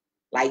anybody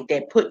like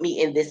that put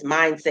me in this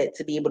mindset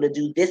to be able to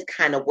do this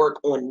kind of work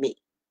on me.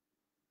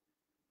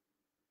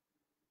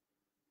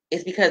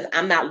 It's because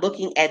I'm not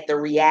looking at the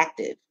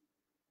reactive.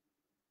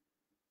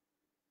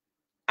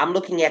 I'm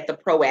looking at the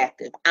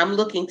proactive. I'm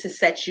looking to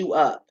set you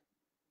up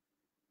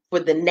for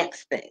the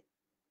next thing.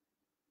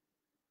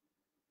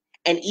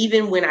 And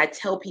even when I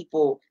tell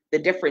people the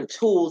different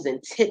tools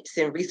and tips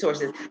and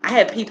resources, I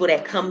have people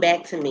that come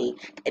back to me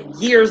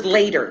years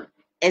later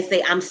and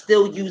say, I'm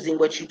still using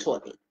what you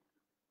taught me.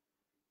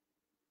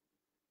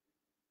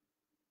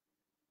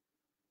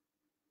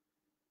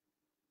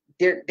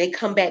 They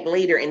come back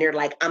later and they're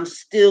like, I'm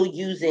still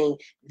using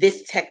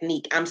this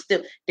technique. I'm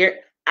still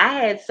there. I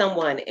had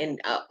someone, and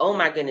oh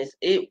my goodness,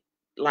 it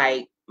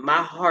like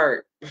my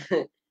heart,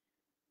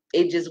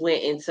 it just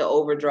went into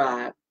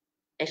overdrive.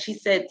 And she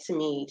said to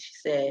me, she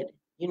said,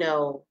 you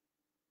know,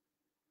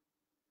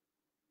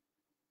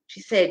 she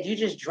said, you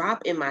just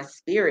drop in my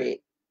spirit.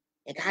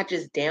 And God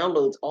just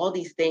downloads all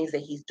these things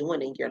that He's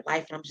doing in your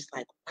life. And I'm just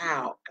like,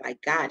 wow, like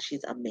God,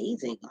 she's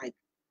amazing. Like,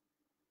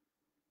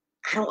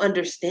 I don't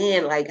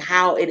understand like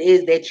how it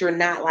is that you're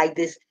not like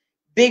this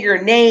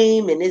bigger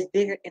name and this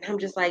bigger. And I'm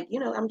just like,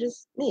 I'm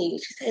just me.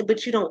 She said,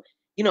 but you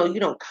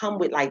don't come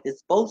with like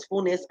this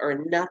boastfulness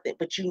or nothing,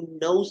 but you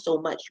know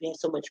so much. You have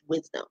so much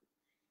wisdom.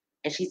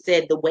 And she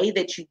said, the way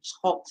that you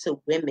talk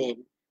to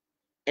women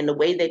and the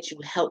way that you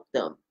help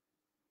them.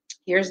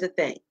 Here's the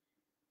thing.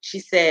 She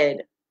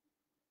said,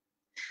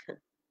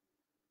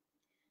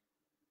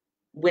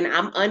 when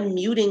I'm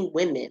unmuting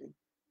women,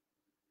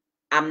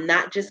 I'm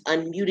not just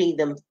unmuting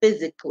them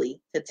physically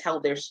to tell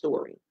their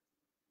story.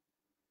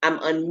 I'm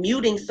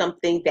unmuting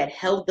something that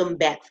held them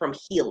back from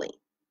healing.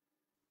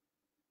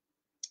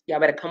 Y'all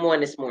better come on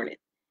this morning.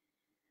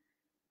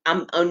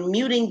 I'm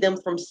unmuting them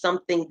from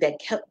something that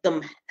kept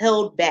them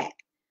held back,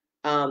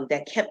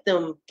 that kept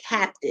them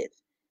captive,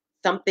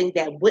 something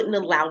that wouldn't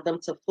allow them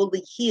to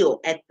fully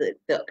heal at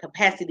the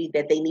capacity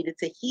that they needed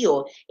to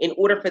heal in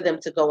order for them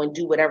to go and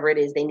do whatever it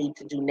is they need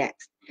to do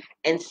next.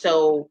 And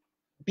so,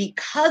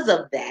 because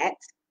of that,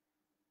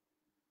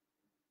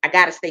 I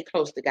got to stay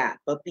close to God.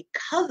 But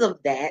because of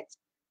that,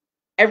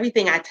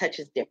 everything I touch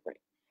is different.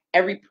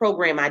 Every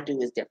program I do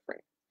is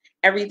different.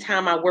 Every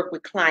time I work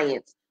with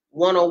clients,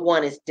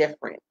 one-on-one is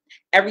different.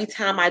 Every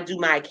time I do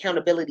my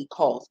accountability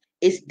calls,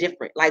 it's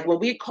different. Like when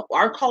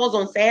our calls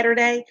on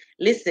Saturday,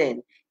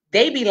 listen,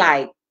 they be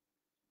like,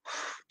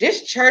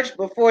 this church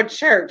before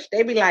church.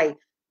 They be like,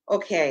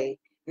 okay,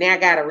 now I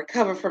got to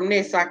recover from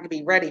this so I can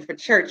be ready for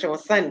church on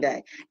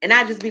Sunday. And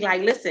I just be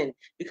like, listen,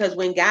 because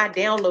when God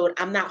download,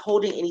 I'm not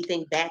holding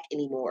anything back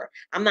anymore.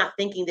 I'm not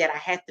thinking that I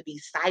have to be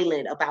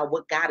silent about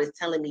what God is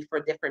telling me for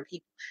different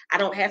people. I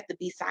don't have to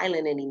be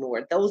silent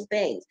anymore. Those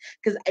things.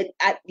 Because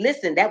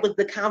listen, that was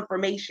the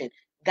confirmation.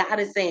 God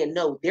is saying,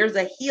 no, there's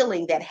a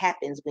healing that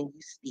happens when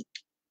you speak.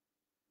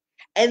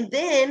 And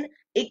then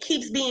it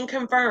keeps being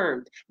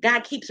confirmed.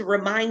 God keeps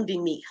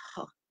reminding me,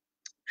 oh,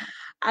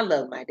 I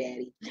love my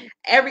daddy.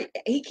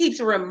 He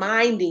keeps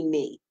reminding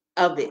me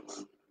of it.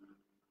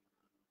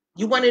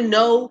 You want to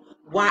know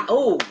why?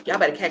 Oh, y'all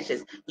better catch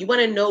this. You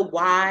want to know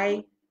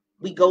why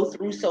we go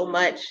through so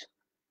much?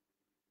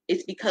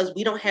 It's because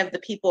we don't have the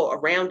people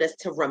around us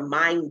to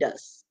remind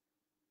us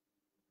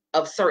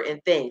of certain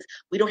things.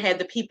 We don't have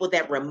the people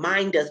that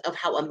remind us of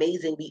how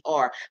amazing we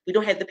are. We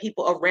don't have the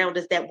people around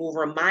us that will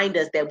remind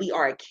us that we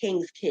are a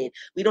king's kid.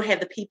 We don't have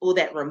the people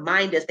that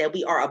remind us that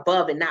we are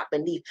above and not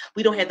beneath.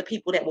 We don't have the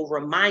people that will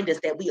remind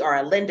us that we are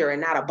a lender and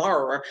not a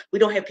borrower. We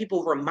don't have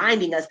people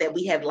reminding us that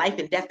we have life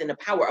and death in the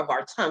power of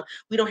our tongue.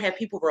 We don't have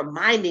people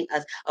reminding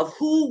us of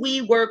who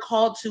we were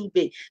called to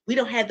be. We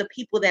don't have the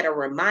people that are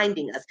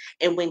reminding us.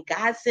 And when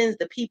God sends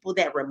the people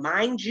that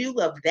remind you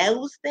of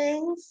those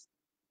things,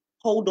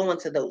 hold on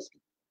to those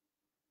people.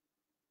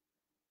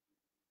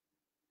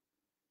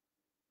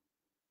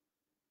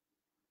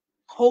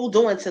 Hold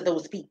on to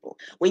those people.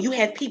 When you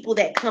have people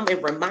that come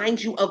and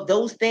remind you of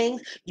those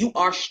things, you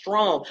are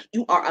strong.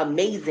 You are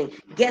amazing.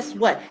 Guess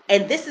what?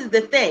 And this is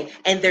the thing.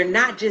 And they're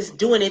not just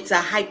doing it to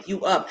hype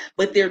you up,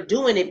 but they're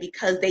doing it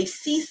because they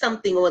see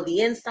something on the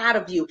inside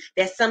of you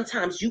that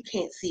sometimes you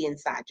can't see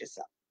inside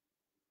yourself.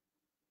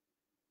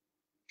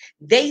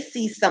 They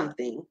see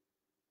something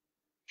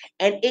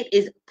and it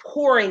is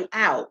pouring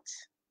out.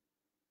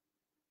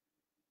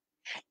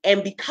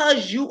 And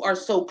because you are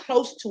so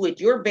close to it,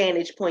 your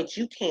vantage points,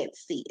 you can't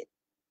see it.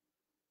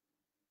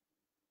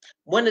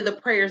 One of the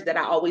prayers that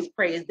I always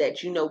pray is that,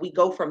 we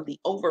go from the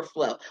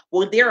overflow.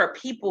 Well, there are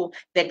people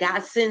that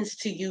God sends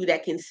to you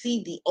that can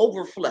see the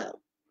overflow.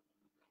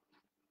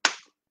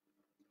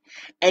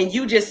 And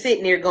you just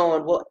sitting there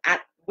going, well,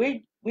 where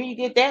you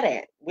get that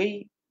at?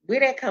 Where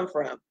that come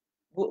from?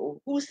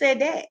 Who said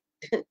that?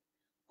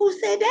 Who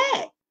said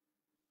that?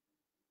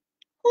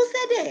 Who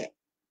said that?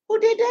 Who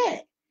did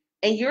that?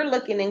 And you're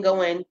looking and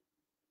going,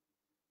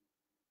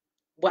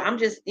 well, I'm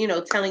just,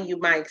 telling you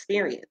my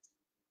experience.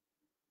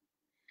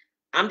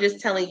 I'm just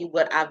telling you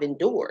what I've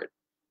endured.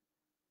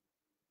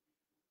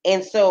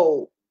 And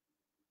so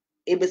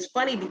it was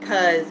funny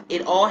because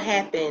it all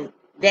happened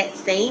that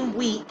same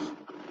week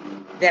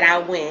that I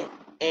went,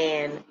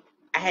 and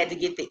I had to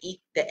get the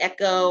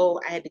echo,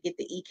 I had to get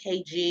the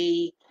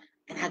EKG,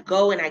 and I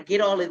go and I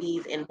get all of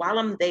these. And while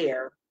I'm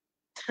there,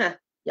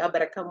 y'all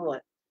better come on.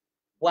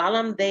 While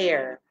I'm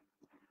there,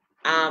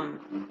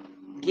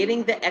 I'm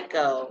getting the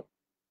echo,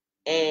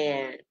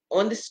 and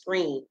on the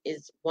screen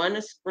is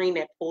a screen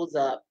that pulls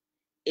up.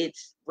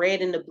 It's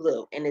red and the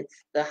blue, and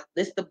it's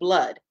the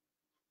blood.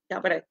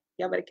 Y'all better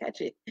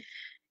catch it.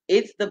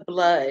 It's the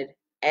blood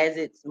as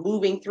it's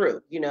moving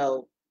through.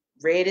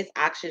 Red is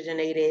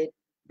oxygenated,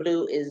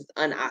 blue is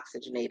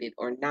unoxygenated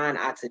or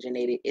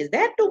non-oxygenated. Is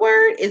that the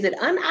word? Is it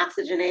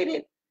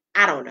unoxygenated?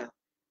 I don't know.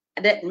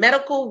 That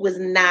medical was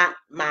not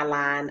my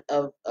line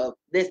of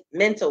this.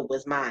 Mental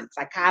was mine.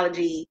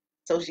 Psychology,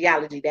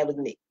 sociology, that was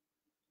me.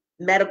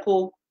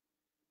 Medical,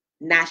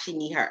 not she,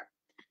 me, her.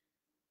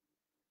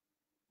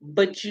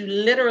 But you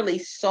literally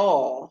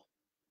saw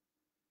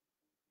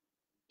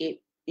it,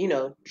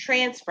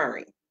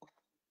 transferring.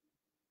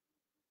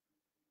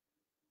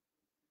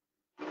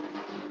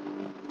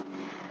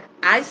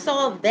 I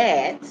saw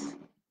that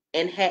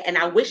and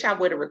I wish I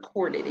would have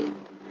recorded it,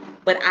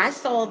 but I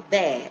saw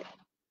that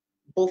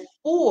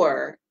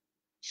before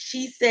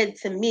she said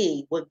to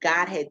me what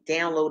God had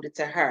downloaded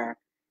to her.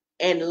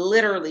 And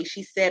literally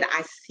she said,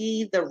 I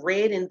see the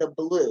red and the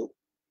blue.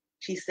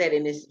 She said,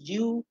 and it's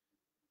you,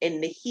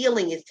 and the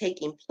healing is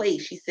taking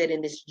place. She said,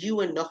 and it's you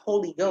and the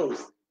Holy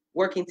Ghost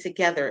working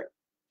together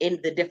in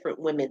the different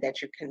women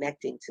that you're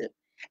connecting to.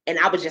 And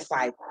I was just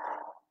like,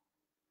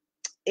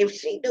 if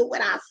she knew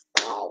what I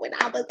saw when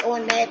I was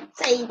on that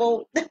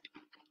table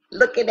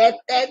looking at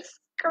that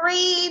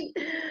screen.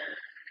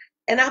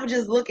 And I'm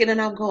just looking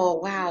and I'm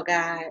going, wow,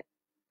 God.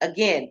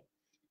 Again,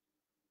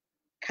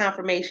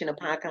 confirmation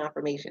upon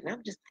confirmation. And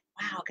I'm just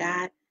like, wow,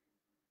 God,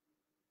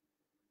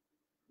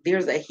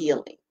 there's a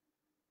healing.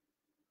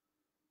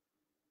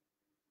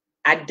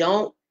 And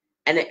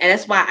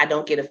that's why I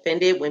don't get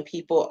offended when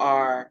people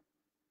are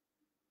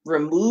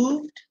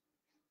removed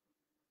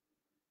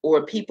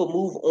or people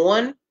move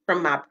on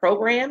from my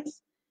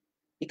programs,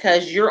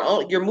 because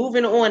you're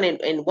moving on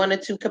in one or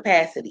two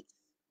capacities.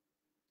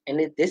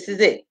 And this is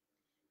it.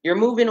 You're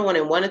moving on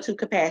in one or two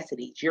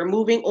capacities. You're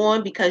moving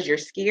on because you're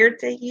scared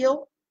to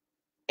heal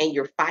and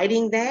you're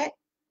fighting that,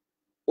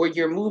 or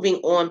you're moving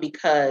on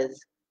because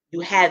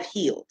you have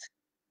healed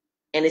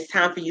and it's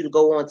time for you to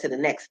go on to the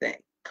next thing.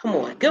 Come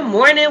on. Good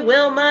morning,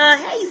 Wilma.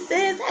 Hey,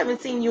 sis.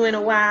 Haven't seen you in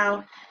a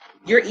while.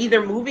 You're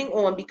either moving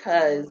on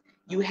because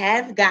you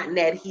have gotten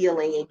that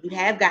healing and you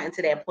have gotten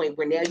to that point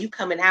where now you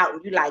coming out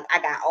and you like,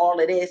 I got all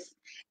of this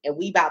and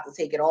we about to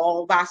take it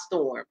all by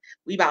storm.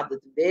 We about to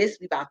do this.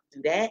 We about to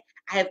do that.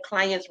 I have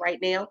clients right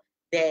now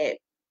that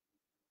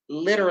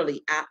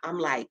literally I'm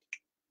like,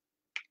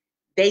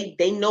 they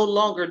no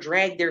longer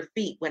drag their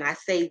feet when I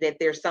say that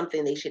there's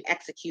something they should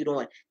execute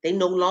on. They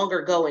no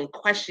longer go and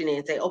question it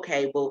and say,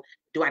 okay, well,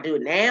 do I do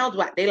it now?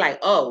 They like,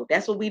 oh,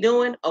 that's what we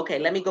doing? Okay,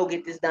 let me go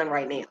get this done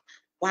right now.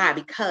 Why?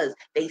 Because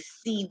they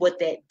see what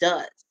that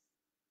does.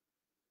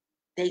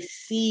 They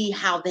see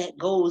how that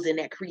goes, and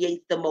that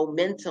creates the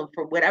momentum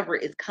for whatever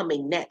is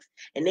coming next.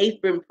 And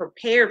they've been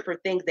prepared for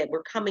things that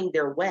were coming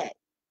their way.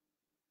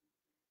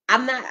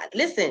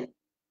 Listen,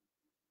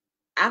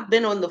 I've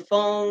been on the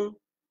phone.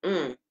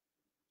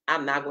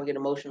 I'm not going to get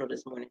emotional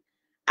this morning.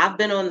 I've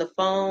been on the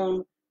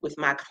phone with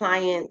my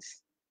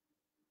clients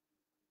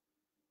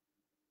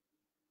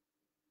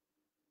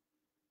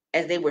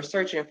as they were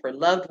searching for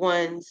loved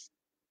ones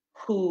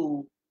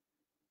who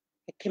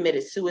had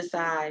committed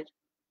suicide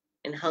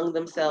and hung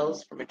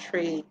themselves from a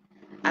tree.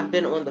 I've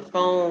been on the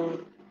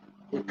phone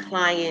with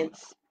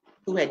clients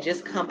who had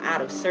just come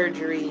out of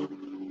surgery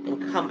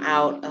and come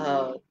out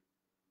of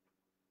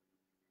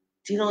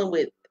dealing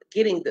with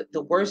getting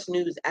the worst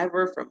news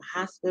ever from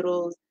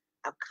hospitals.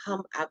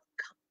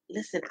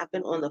 Listen, I've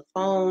been on the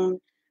phone.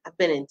 I've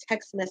been in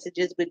text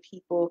messages with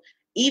people.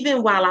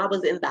 Even while I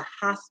was in the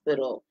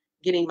hospital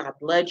getting my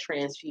blood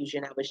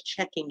transfusion, I was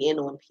checking in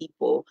on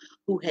people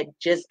who had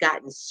just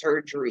gotten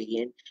surgery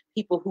and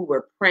people who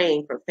were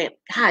praying for family.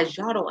 Guys,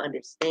 y'all don't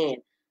understand.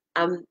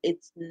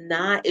 It's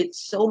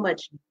so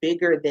much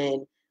bigger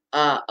than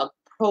a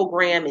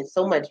program. It's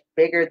so much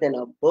bigger than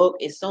a book.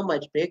 It's so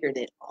much bigger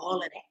than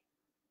all of that.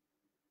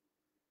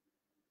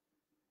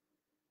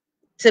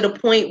 To the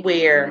point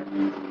where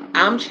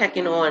I'm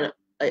checking on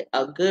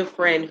a good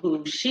friend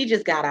who she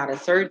just got out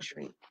of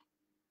surgery.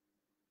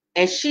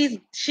 And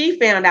she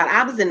found out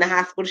I was in the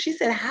hospital. She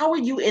said, "How are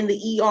you in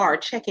the ER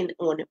checking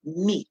on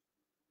me?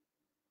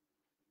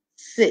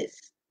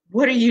 Sis,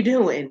 what are you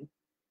doing?"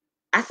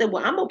 I said,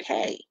 "Well, I'm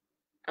okay.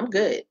 I'm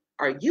good.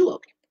 Are you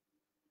okay?"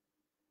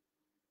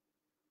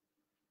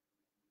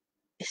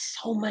 It's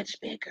so much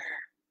bigger.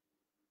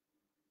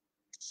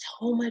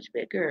 So much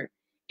bigger.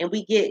 And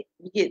we get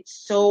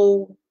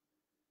so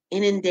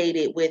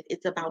inundated with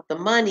it's about the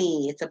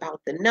money, it's about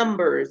the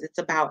numbers, it's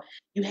about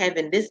you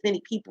having this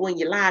many people in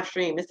your live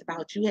stream, it's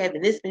about you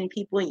having this many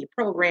people in your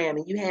program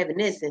and you having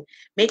this and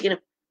making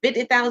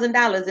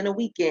 $50,000 in a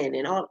weekend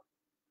and all.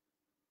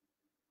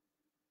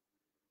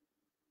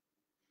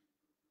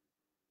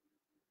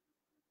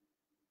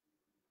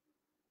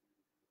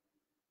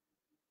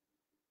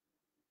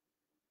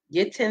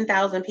 Your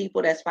 10,000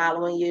 people that's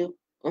following you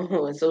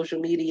on social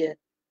media.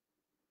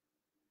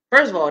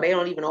 First of all, they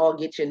don't even all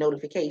get your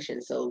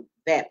notifications, so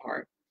that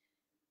part.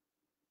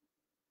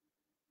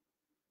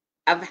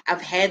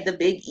 I've had the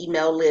big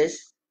email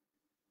list.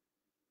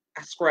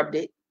 I scrubbed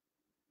it.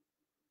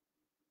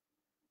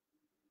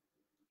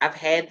 I've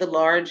had the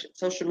large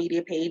social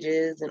media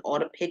pages and all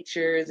the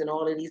pictures and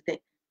all of these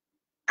things.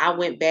 I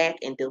went back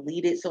and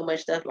deleted so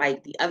much stuff.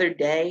 Like the other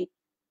day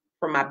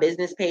from my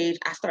business page,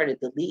 I started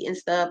deleting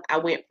stuff. I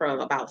went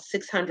from about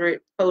 600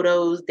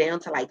 photos down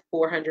to like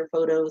 400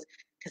 photos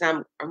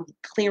because I'm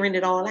clearing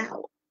it all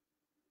out.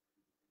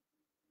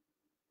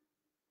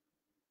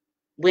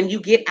 When you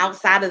get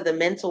outside of the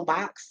mental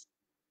box,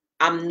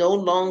 I'm no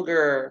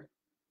longer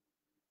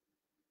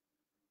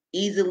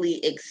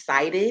easily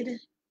excited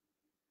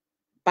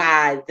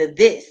by the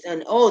this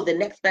and oh the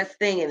next best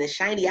thing and the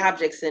shiny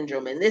object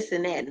syndrome and this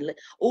and that and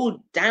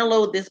oh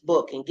download this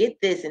book and get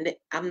this and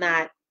I'm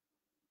not.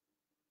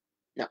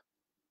 No,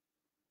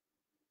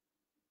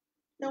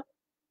 no,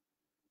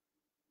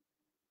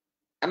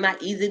 I'm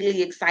not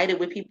easily excited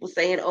with people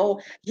saying,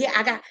 "Oh, yeah,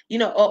 I got,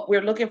 oh,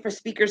 we're looking for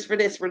speakers for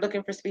this, we're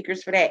looking for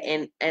speakers for that."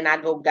 And I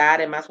go, "God,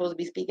 am I supposed to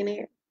be speaking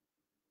here?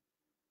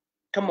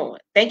 Come on."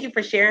 Thank you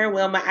for sharing,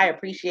 Wilma. I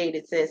appreciate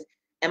it, sis.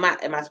 Am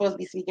I supposed to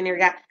be speaking here,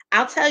 God?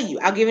 I'll tell you.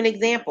 I'll give an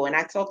example. And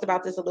I talked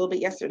about this a little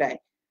bit yesterday.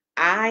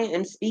 I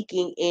am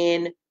speaking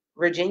in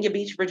Virginia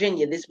Beach,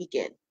 Virginia this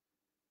weekend.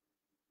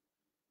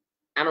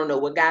 I don't know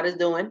what God is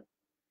doing.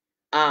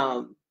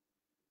 Um,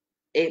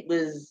 it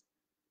was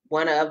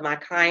one of my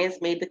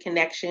clients made the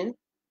connection,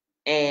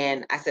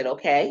 and I said,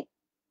 "Okay,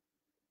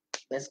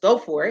 let's go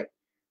for it."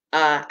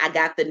 I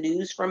got the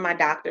news from my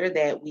doctor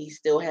that we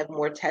still have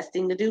more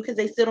testing to do because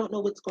they still don't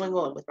know what's going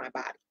on with my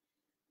body.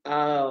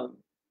 Um,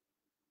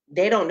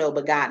 they don't know,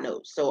 but God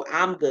knows. So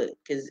I'm good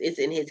because it's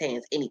in His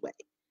hands anyway.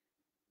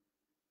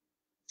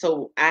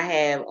 So I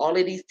have all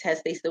of these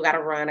tests they still got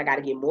to run. I got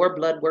to get more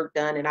blood work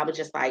done. And I was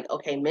just like,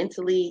 okay,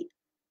 mentally,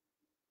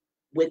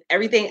 with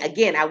everything,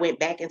 again, I went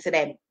back into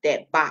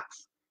that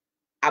box.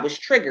 I was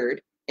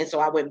triggered. And so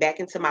I went back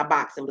into my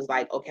box and was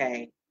like,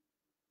 okay,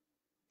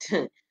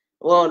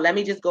 well, let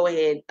me just go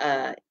ahead.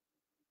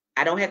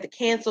 I don't have to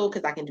cancel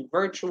because I can do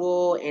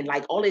virtual and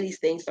like all of these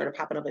things started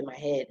popping up in my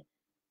head.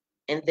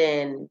 And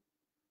then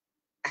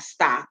I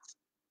stopped.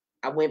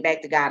 I went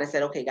back to God and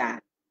said, okay, God,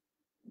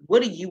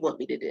 what do you want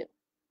me to do?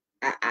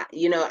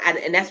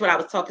 And that's what I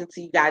was talking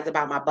to you guys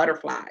about my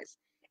butterflies.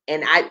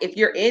 And if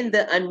you're in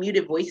the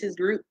Unmuted Voices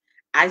group,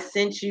 I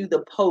sent you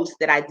the post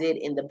that I did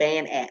in the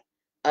band app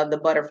of the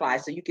butterfly.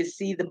 So you can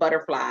see the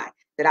butterfly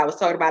that I was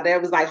talking about. That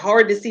was like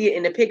hard to see it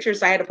in the picture.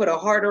 So I had to put a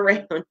heart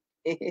around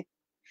it.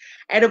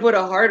 I had to put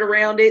a heart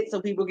around it so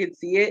people could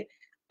see it.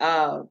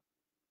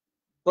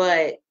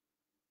 But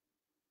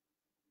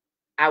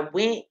I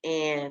went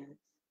and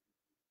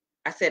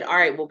I said, all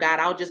right, well, God,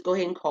 I'll just go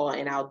ahead and call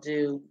and I'll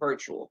do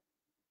virtual.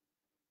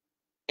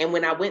 And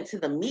when I went to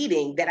the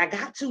meeting that I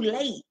got too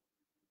late,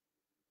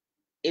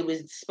 it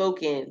was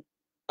spoken,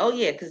 oh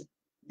yeah, because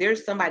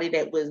there's somebody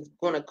that was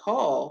going to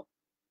call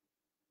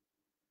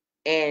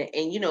and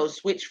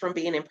switch from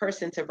being in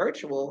person to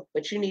virtual,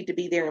 but you need to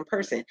be there in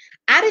person.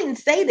 I didn't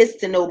say this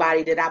to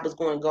nobody that I was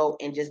going to go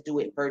and just do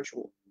it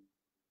virtual.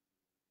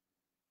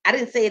 I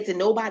didn't say it to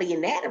nobody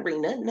in that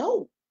arena,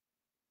 no.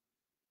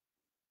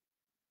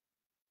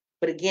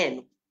 But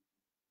again,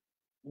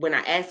 when I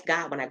ask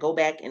God, when I go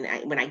back and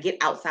when I get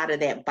outside of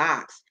that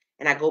box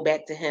and I go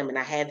back to Him and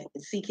I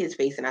seek His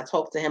face and I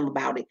talk to Him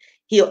about it,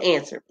 He'll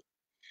answer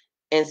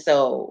me. And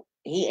so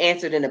He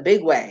answered in a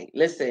big way.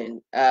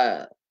 Listen,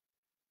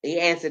 he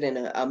answered in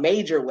a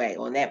major way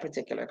on that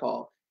particular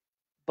call.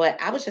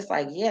 But I was just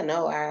like, yeah,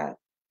 no,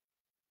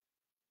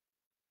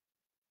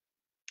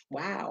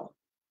 wow.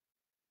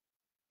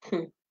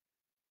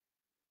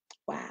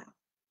 Wow.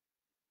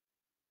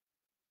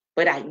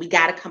 But we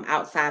got to come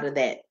outside of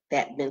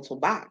that mental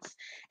box.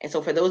 And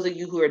so for those of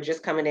you who are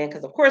just coming in,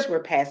 because of course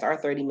we're past our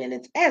 30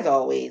 minutes, as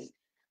always,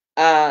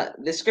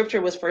 the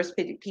scripture was First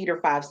Peter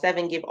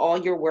 5:7. Give all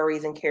your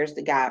worries and cares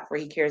to God, for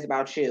He cares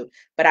about you.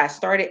 But I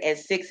started at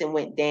 6 and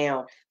went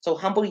down. So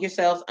humble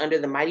yourselves under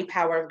the mighty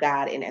power of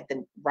God, and at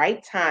the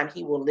right time,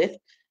 He will lift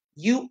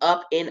you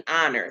up in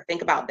honor.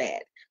 Think about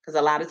that. Because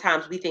a lot of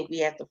times we think we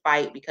have to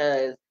fight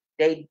because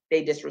they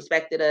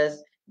disrespected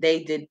us,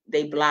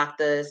 they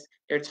blocked us,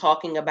 they're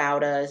talking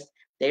about us,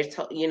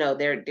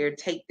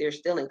 they're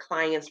stealing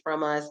clients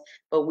from us,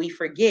 but we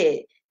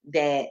forget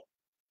that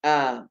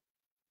uh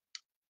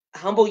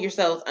humble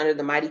yourselves under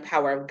the mighty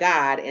power of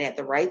God, and at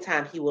the right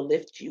time, He will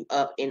lift you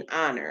up in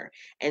honor.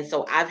 And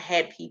so I've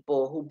had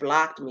people who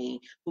blocked me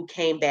who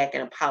came back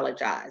and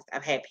apologized.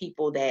 I've had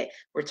people that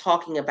were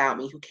talking about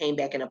me who came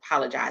back and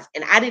apologized.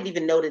 And I didn't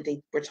even know that they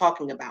were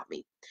talking about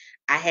me.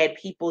 I had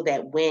people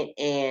that went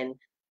and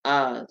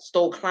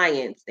stole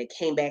clients that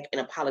came back and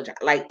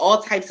apologized, like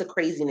all types of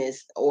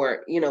craziness,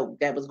 or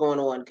that was going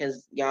on,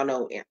 because y'all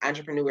know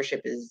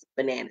entrepreneurship is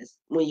bananas.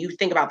 When you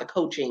think about the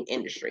coaching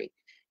industry,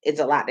 it's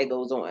a lot that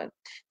goes on.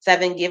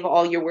 7, give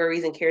all your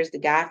worries and cares to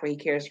God, for He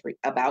cares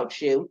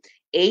about you.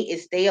 8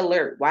 is stay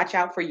alert. Watch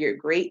out for your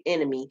great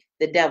enemy,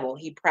 the devil.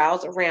 He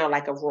prowls around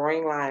like a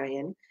roaring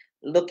lion,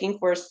 looking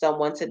for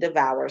someone to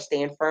devour.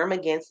 Stand firm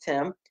against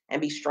him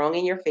and be strong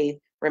in your faith.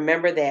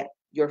 Remember that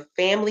your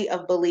family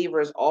of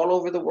believers all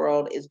over the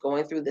world is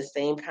going through the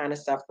same kind of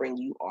suffering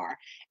you are.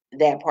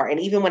 That part.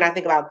 And even when I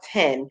think about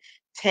 10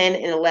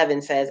 and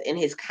 11 says, in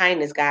His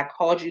kindness, God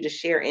called you to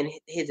share in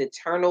His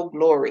eternal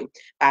glory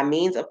by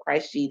means of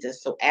Christ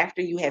Jesus. So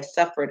after you have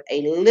suffered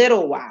a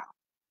little while,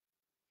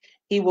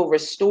 He will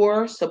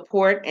restore,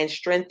 support, and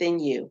strengthen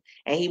you,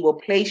 and He will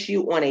place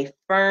you on a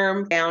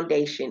firm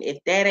foundation. If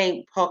that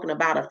ain't talking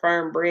about a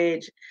firm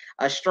bridge,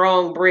 a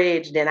strong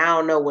bridge, then I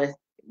don't know what.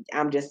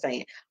 I'm just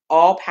saying.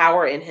 All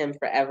power in Him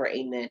forever.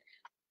 Amen.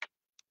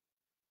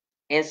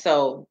 And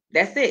so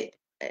that's it.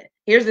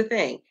 Here's the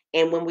thing.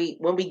 And when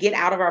we get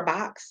out of our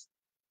box,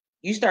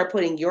 you start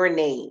putting your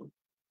name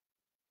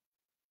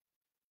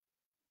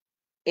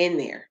in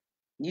there.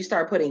 You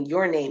start putting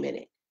your name in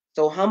it.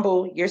 So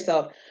humble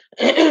yourself.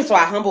 So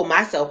I humble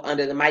myself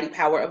under the mighty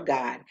power of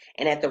God.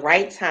 And at the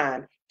right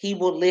time, He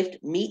will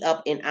lift me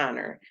up in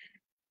honor.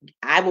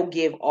 I will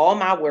give all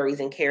my worries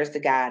and cares to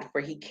God,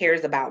 for He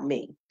cares about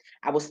me.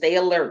 I will stay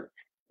alert,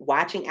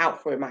 watching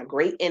out for my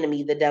great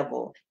enemy, the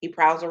devil. He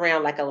prowls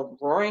around like a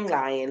roaring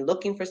lion,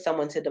 looking for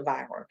someone to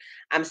devour.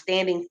 I'm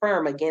standing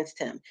firm against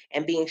him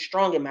and being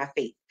strong in my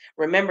faith.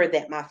 Remember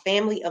that my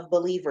family of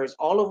believers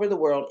all over the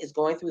world is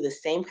going through the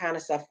same kind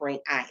of suffering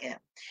I am.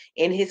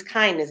 In His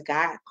kindness,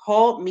 God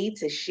called me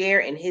to share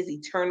in His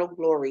eternal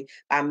glory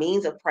by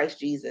means of Christ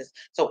Jesus.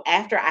 So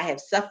after I have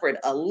suffered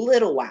a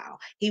little while,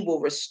 He will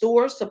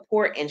restore,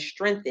 support, and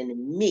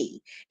strengthen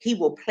me. He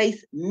will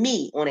place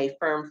me on a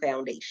firm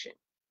foundation.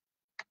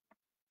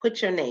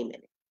 Put your name in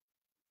it.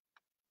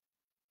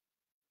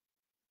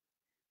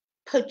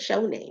 Put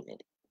your name in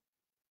it.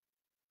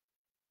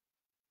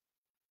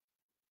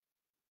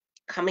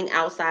 Coming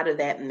outside of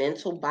that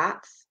mental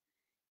box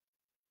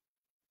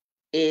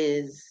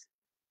is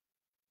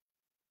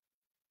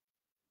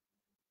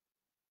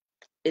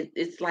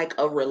it's like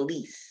a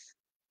release.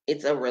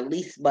 It's a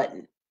release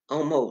button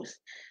almost.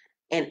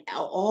 And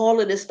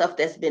all of the stuff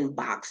that's been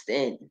boxed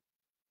in,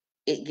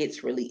 it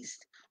gets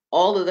released.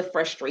 All of the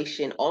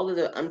frustration, all of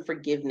the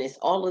unforgiveness,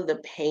 all of the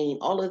pain,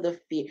 all of the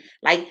fear.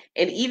 Like,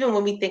 and even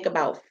when we think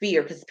about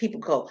fear, because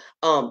people go,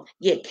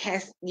 yeah,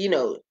 cast,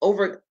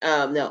 over,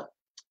 no,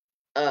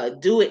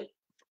 do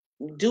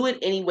it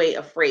anyway,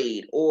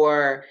 afraid,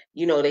 or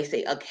they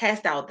say,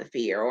 cast out the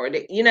fear, or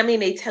what I mean,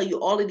 they tell you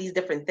all of these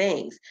different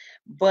things,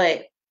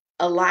 but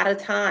a lot of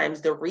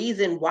times the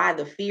reason why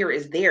the fear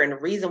is there and the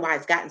reason why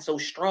it's gotten so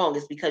strong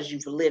is because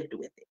you've lived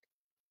with it.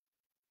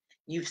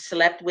 You've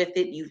slept with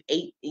it, you've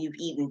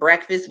eaten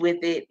breakfast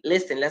with it.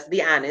 Listen, let's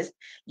be honest.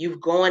 You've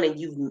gone and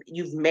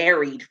you've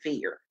married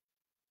fear,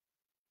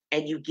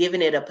 and you've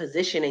given it a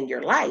position in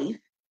your life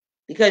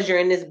because you're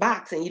in this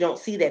box and you don't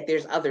see that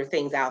there's other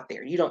things out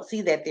there. You don't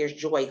see that there's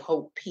joy,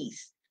 hope,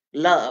 peace,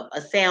 love,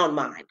 a sound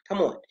mind. Come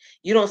on.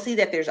 You don't see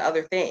that there's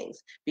other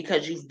things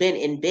because you've been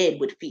in bed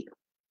with fear.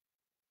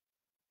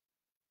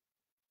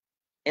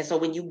 And so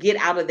when you get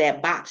out of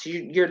that box,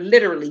 you're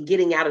literally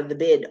getting out of the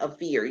bed of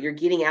fear. You're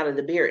getting out of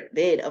the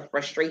bed of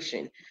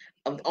frustration,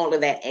 of all of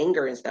that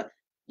anger and stuff.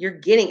 You're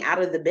getting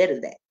out of the bed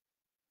of that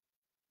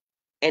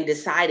and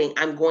deciding,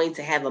 I'm going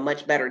to have a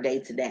much better day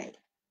today.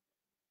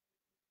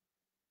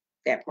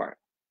 That part.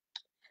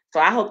 So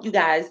I hope you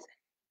guys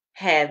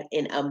have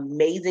an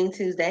amazing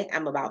Tuesday.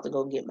 I'm about to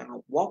go get my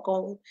walk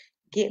on.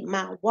 Get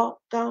my walk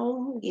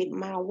on. Get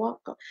my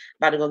walk on.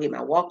 About to go get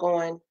my walk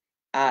on.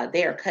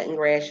 They are cutting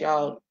grass,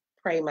 y'all.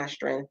 Pray my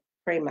strength.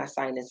 Pray my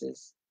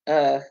sinuses.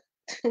 Um,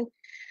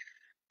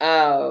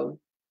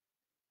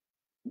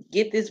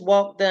 get this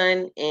walk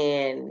done,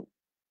 and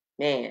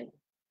man,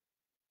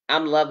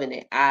 I'm loving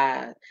it.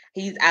 I've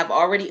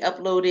already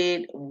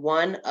uploaded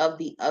one of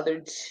the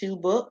other 2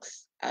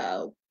 books.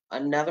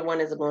 Another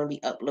one is going to be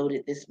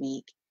uploaded this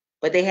week,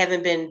 but they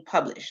haven't been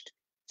published.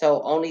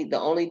 So the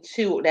only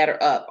 2 that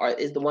are up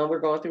is the one we're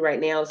going through right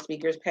now,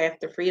 Speaker's Path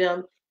to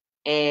Freedom,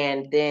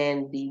 and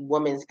then the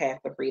Woman's Path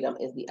to Freedom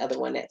is the other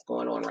one that's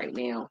going on right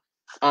now.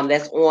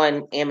 That's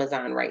on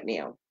Amazon right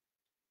now.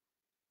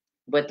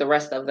 But the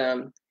rest of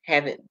them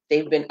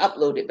they've been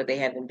uploaded, but they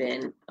haven't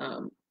been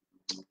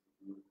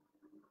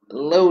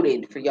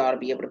loaded for y'all to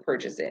be able to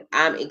purchase it.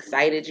 I'm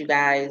excited, you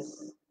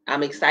guys.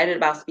 I'm excited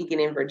about speaking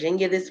in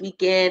Virginia this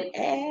weekend.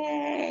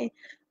 Hey,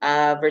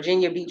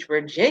 Virginia Beach,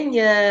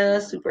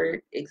 Virginia.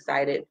 Super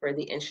excited for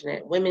the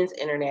Women's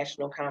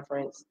International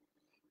Conference.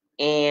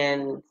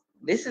 And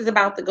this is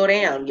about to go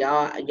down,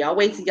 y'all. Y'all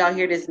wait till y'all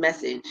hear this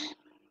message,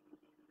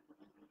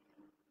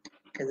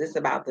 because it's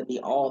about to be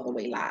all the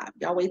way live.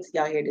 Y'all wait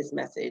till y'all hear this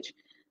message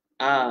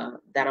that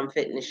I'm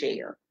fitting to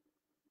share.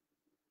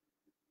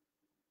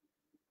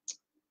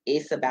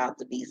 It's about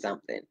to be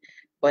something.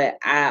 But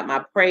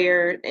my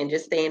prayer, and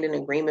just stand in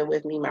agreement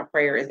with me, my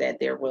prayer is that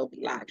there will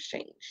be lives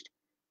changed.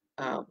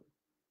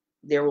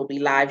 There will be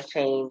lives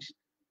changed,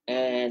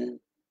 and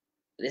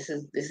this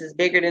is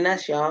bigger than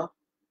us, y'all.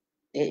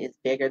 It is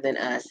bigger than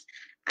us.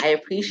 I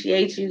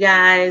appreciate you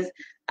guys.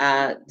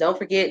 Don't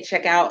forget,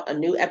 check out a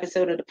new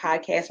episode of the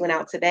podcast went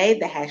out today,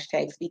 the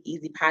hashtag Speak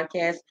Easy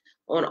Podcast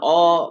on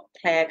all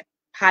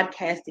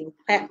podcasting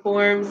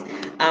platforms.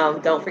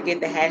 Don't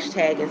forget the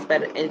hashtag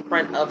in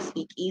front of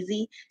Speak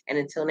Easy. And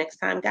until next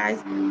time,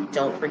 guys,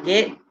 don't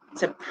forget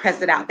to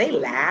press it out. They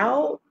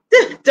loud.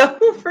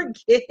 Don't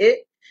forget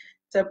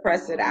to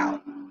press it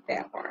out.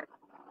 That part.